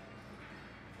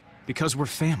 because we're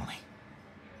family.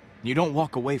 You don't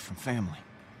walk away from family.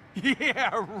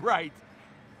 Yeah, right.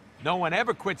 No one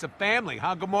ever quits a family,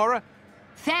 huh, Gamora?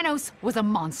 Thanos was a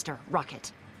monster,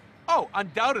 Rocket. Oh,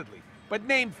 undoubtedly. But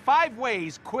name 5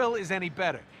 ways Quill is any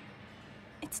better.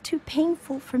 It's too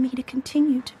painful for me to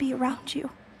continue to be around you.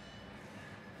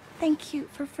 Thank you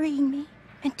for freeing me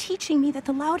and teaching me that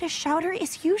the loudest shouter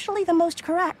is usually the most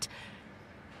correct.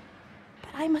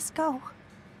 I must go.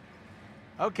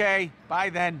 Okay, bye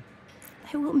then.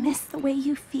 I will miss the way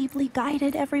you feebly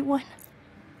guided everyone.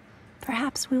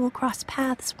 Perhaps we will cross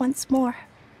paths once more.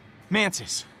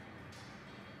 Mantis,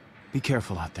 be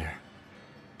careful out there.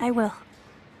 I will.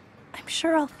 I'm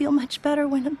sure I'll feel much better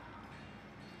when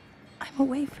I'm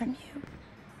away from you.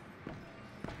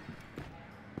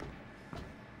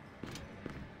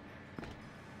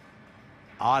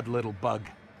 Odd little bug.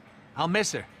 I'll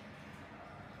miss her.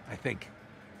 I think.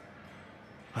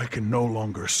 I can no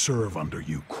longer serve under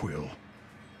you, Quill.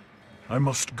 I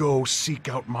must go seek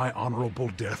out my honorable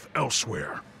death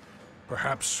elsewhere.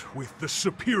 Perhaps with the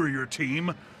superior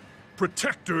team,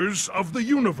 Protectors of the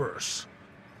Universe.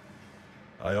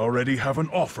 I already have an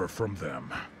offer from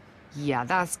them. Yeah,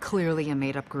 that's clearly a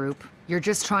made-up group. You're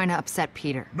just trying to upset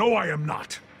Peter. No, I am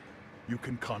not. You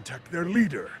can contact their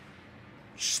leader,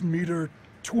 Smeater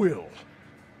Twill.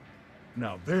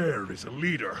 Now there is a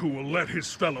leader who will let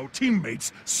his fellow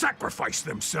teammates sacrifice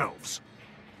themselves.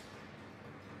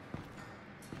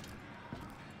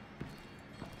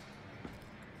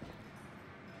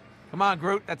 Come on,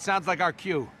 Groot. That sounds like our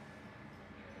cue.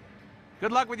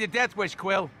 Good luck with your death wish,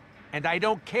 Quill. And I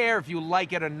don't care if you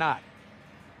like it or not.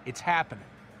 It's happening.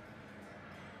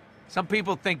 Some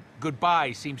people think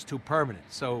goodbye seems too permanent,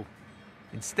 so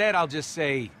instead I'll just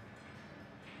say,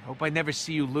 I hope I never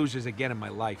see you losers again in my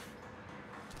life.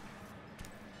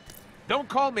 Don't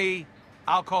call me,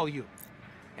 I'll call you.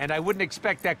 And I wouldn't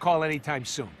expect that call anytime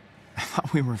soon. I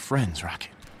thought we were friends,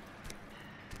 Rocket.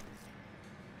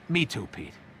 Me too,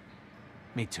 Pete.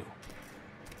 Me too.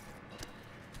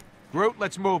 Groot,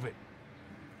 let's move it.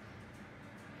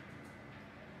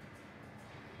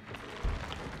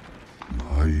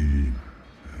 I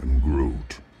am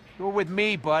Groot. You're with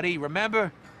me, buddy,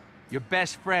 remember? Your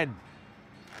best friend.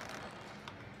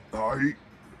 I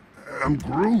am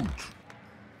Groot.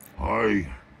 I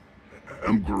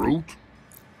am Groot.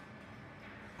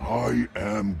 I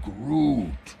am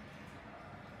Groot.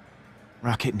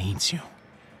 Rocket needs you.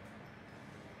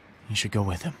 You should go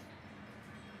with him.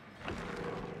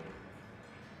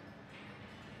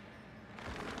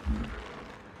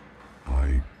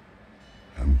 I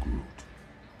am Groot.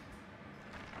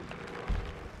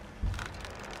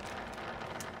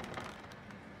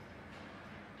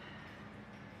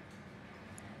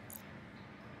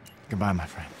 Goodbye, my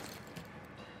friend.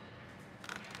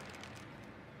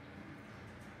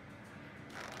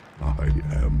 I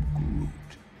am Groot.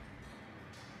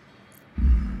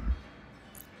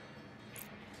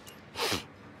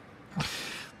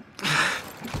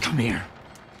 Come here.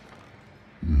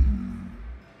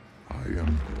 I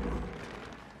am Groot.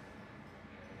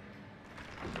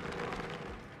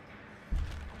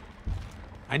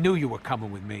 I knew you were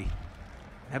coming with me.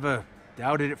 Never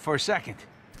doubted it for a second.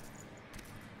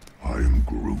 I am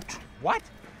Groot. What?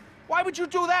 Why would you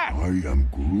do that? I am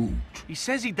Groot. He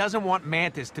says he doesn't want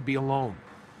Mantis to be alone.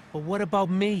 But what about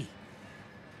me?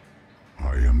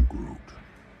 I am Groot.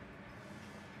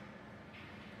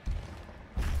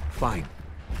 Fine.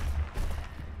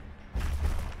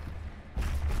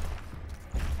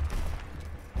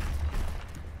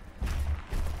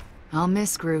 I'll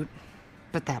miss Groot,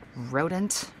 but that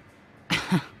rodent?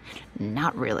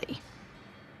 Not really.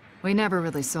 We never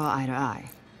really saw eye to eye.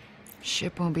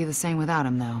 Ship won't be the same without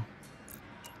him, though.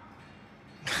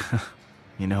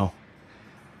 You know,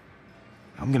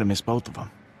 I'm gonna miss both of them.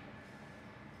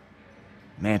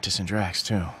 Mantis and Drax,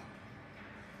 too.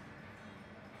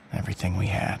 Everything we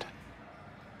had.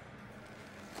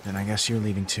 Then I guess you're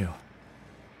leaving, too.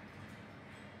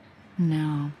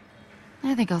 No.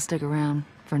 I think I'll stick around,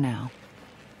 for now.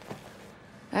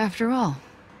 After all,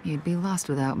 you'd be lost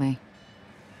without me.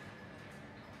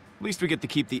 At least we get to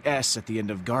keep the S at the end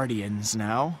of Guardians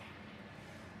now.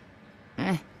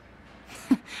 Eh.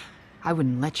 I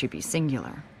wouldn't let you be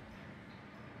singular.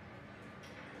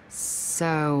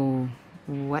 So,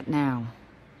 what now?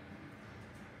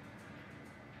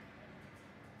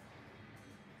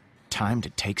 Time to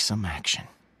take some action.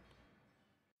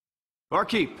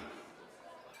 Barkeep,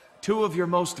 2 of your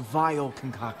most vile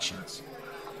concoctions.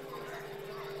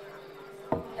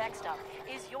 Next up,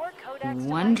 is your codex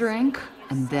One device drink, use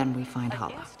and then we find A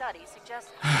Hala. new study suggests...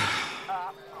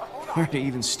 hold on. Where to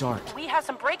even start? We have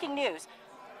some breaking news.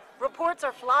 Reports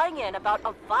are flying in about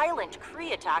a violent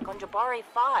Kree attack on Jabari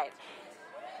 5.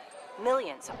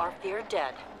 Millions are feared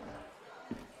dead.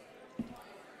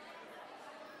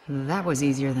 That was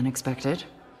easier than expected.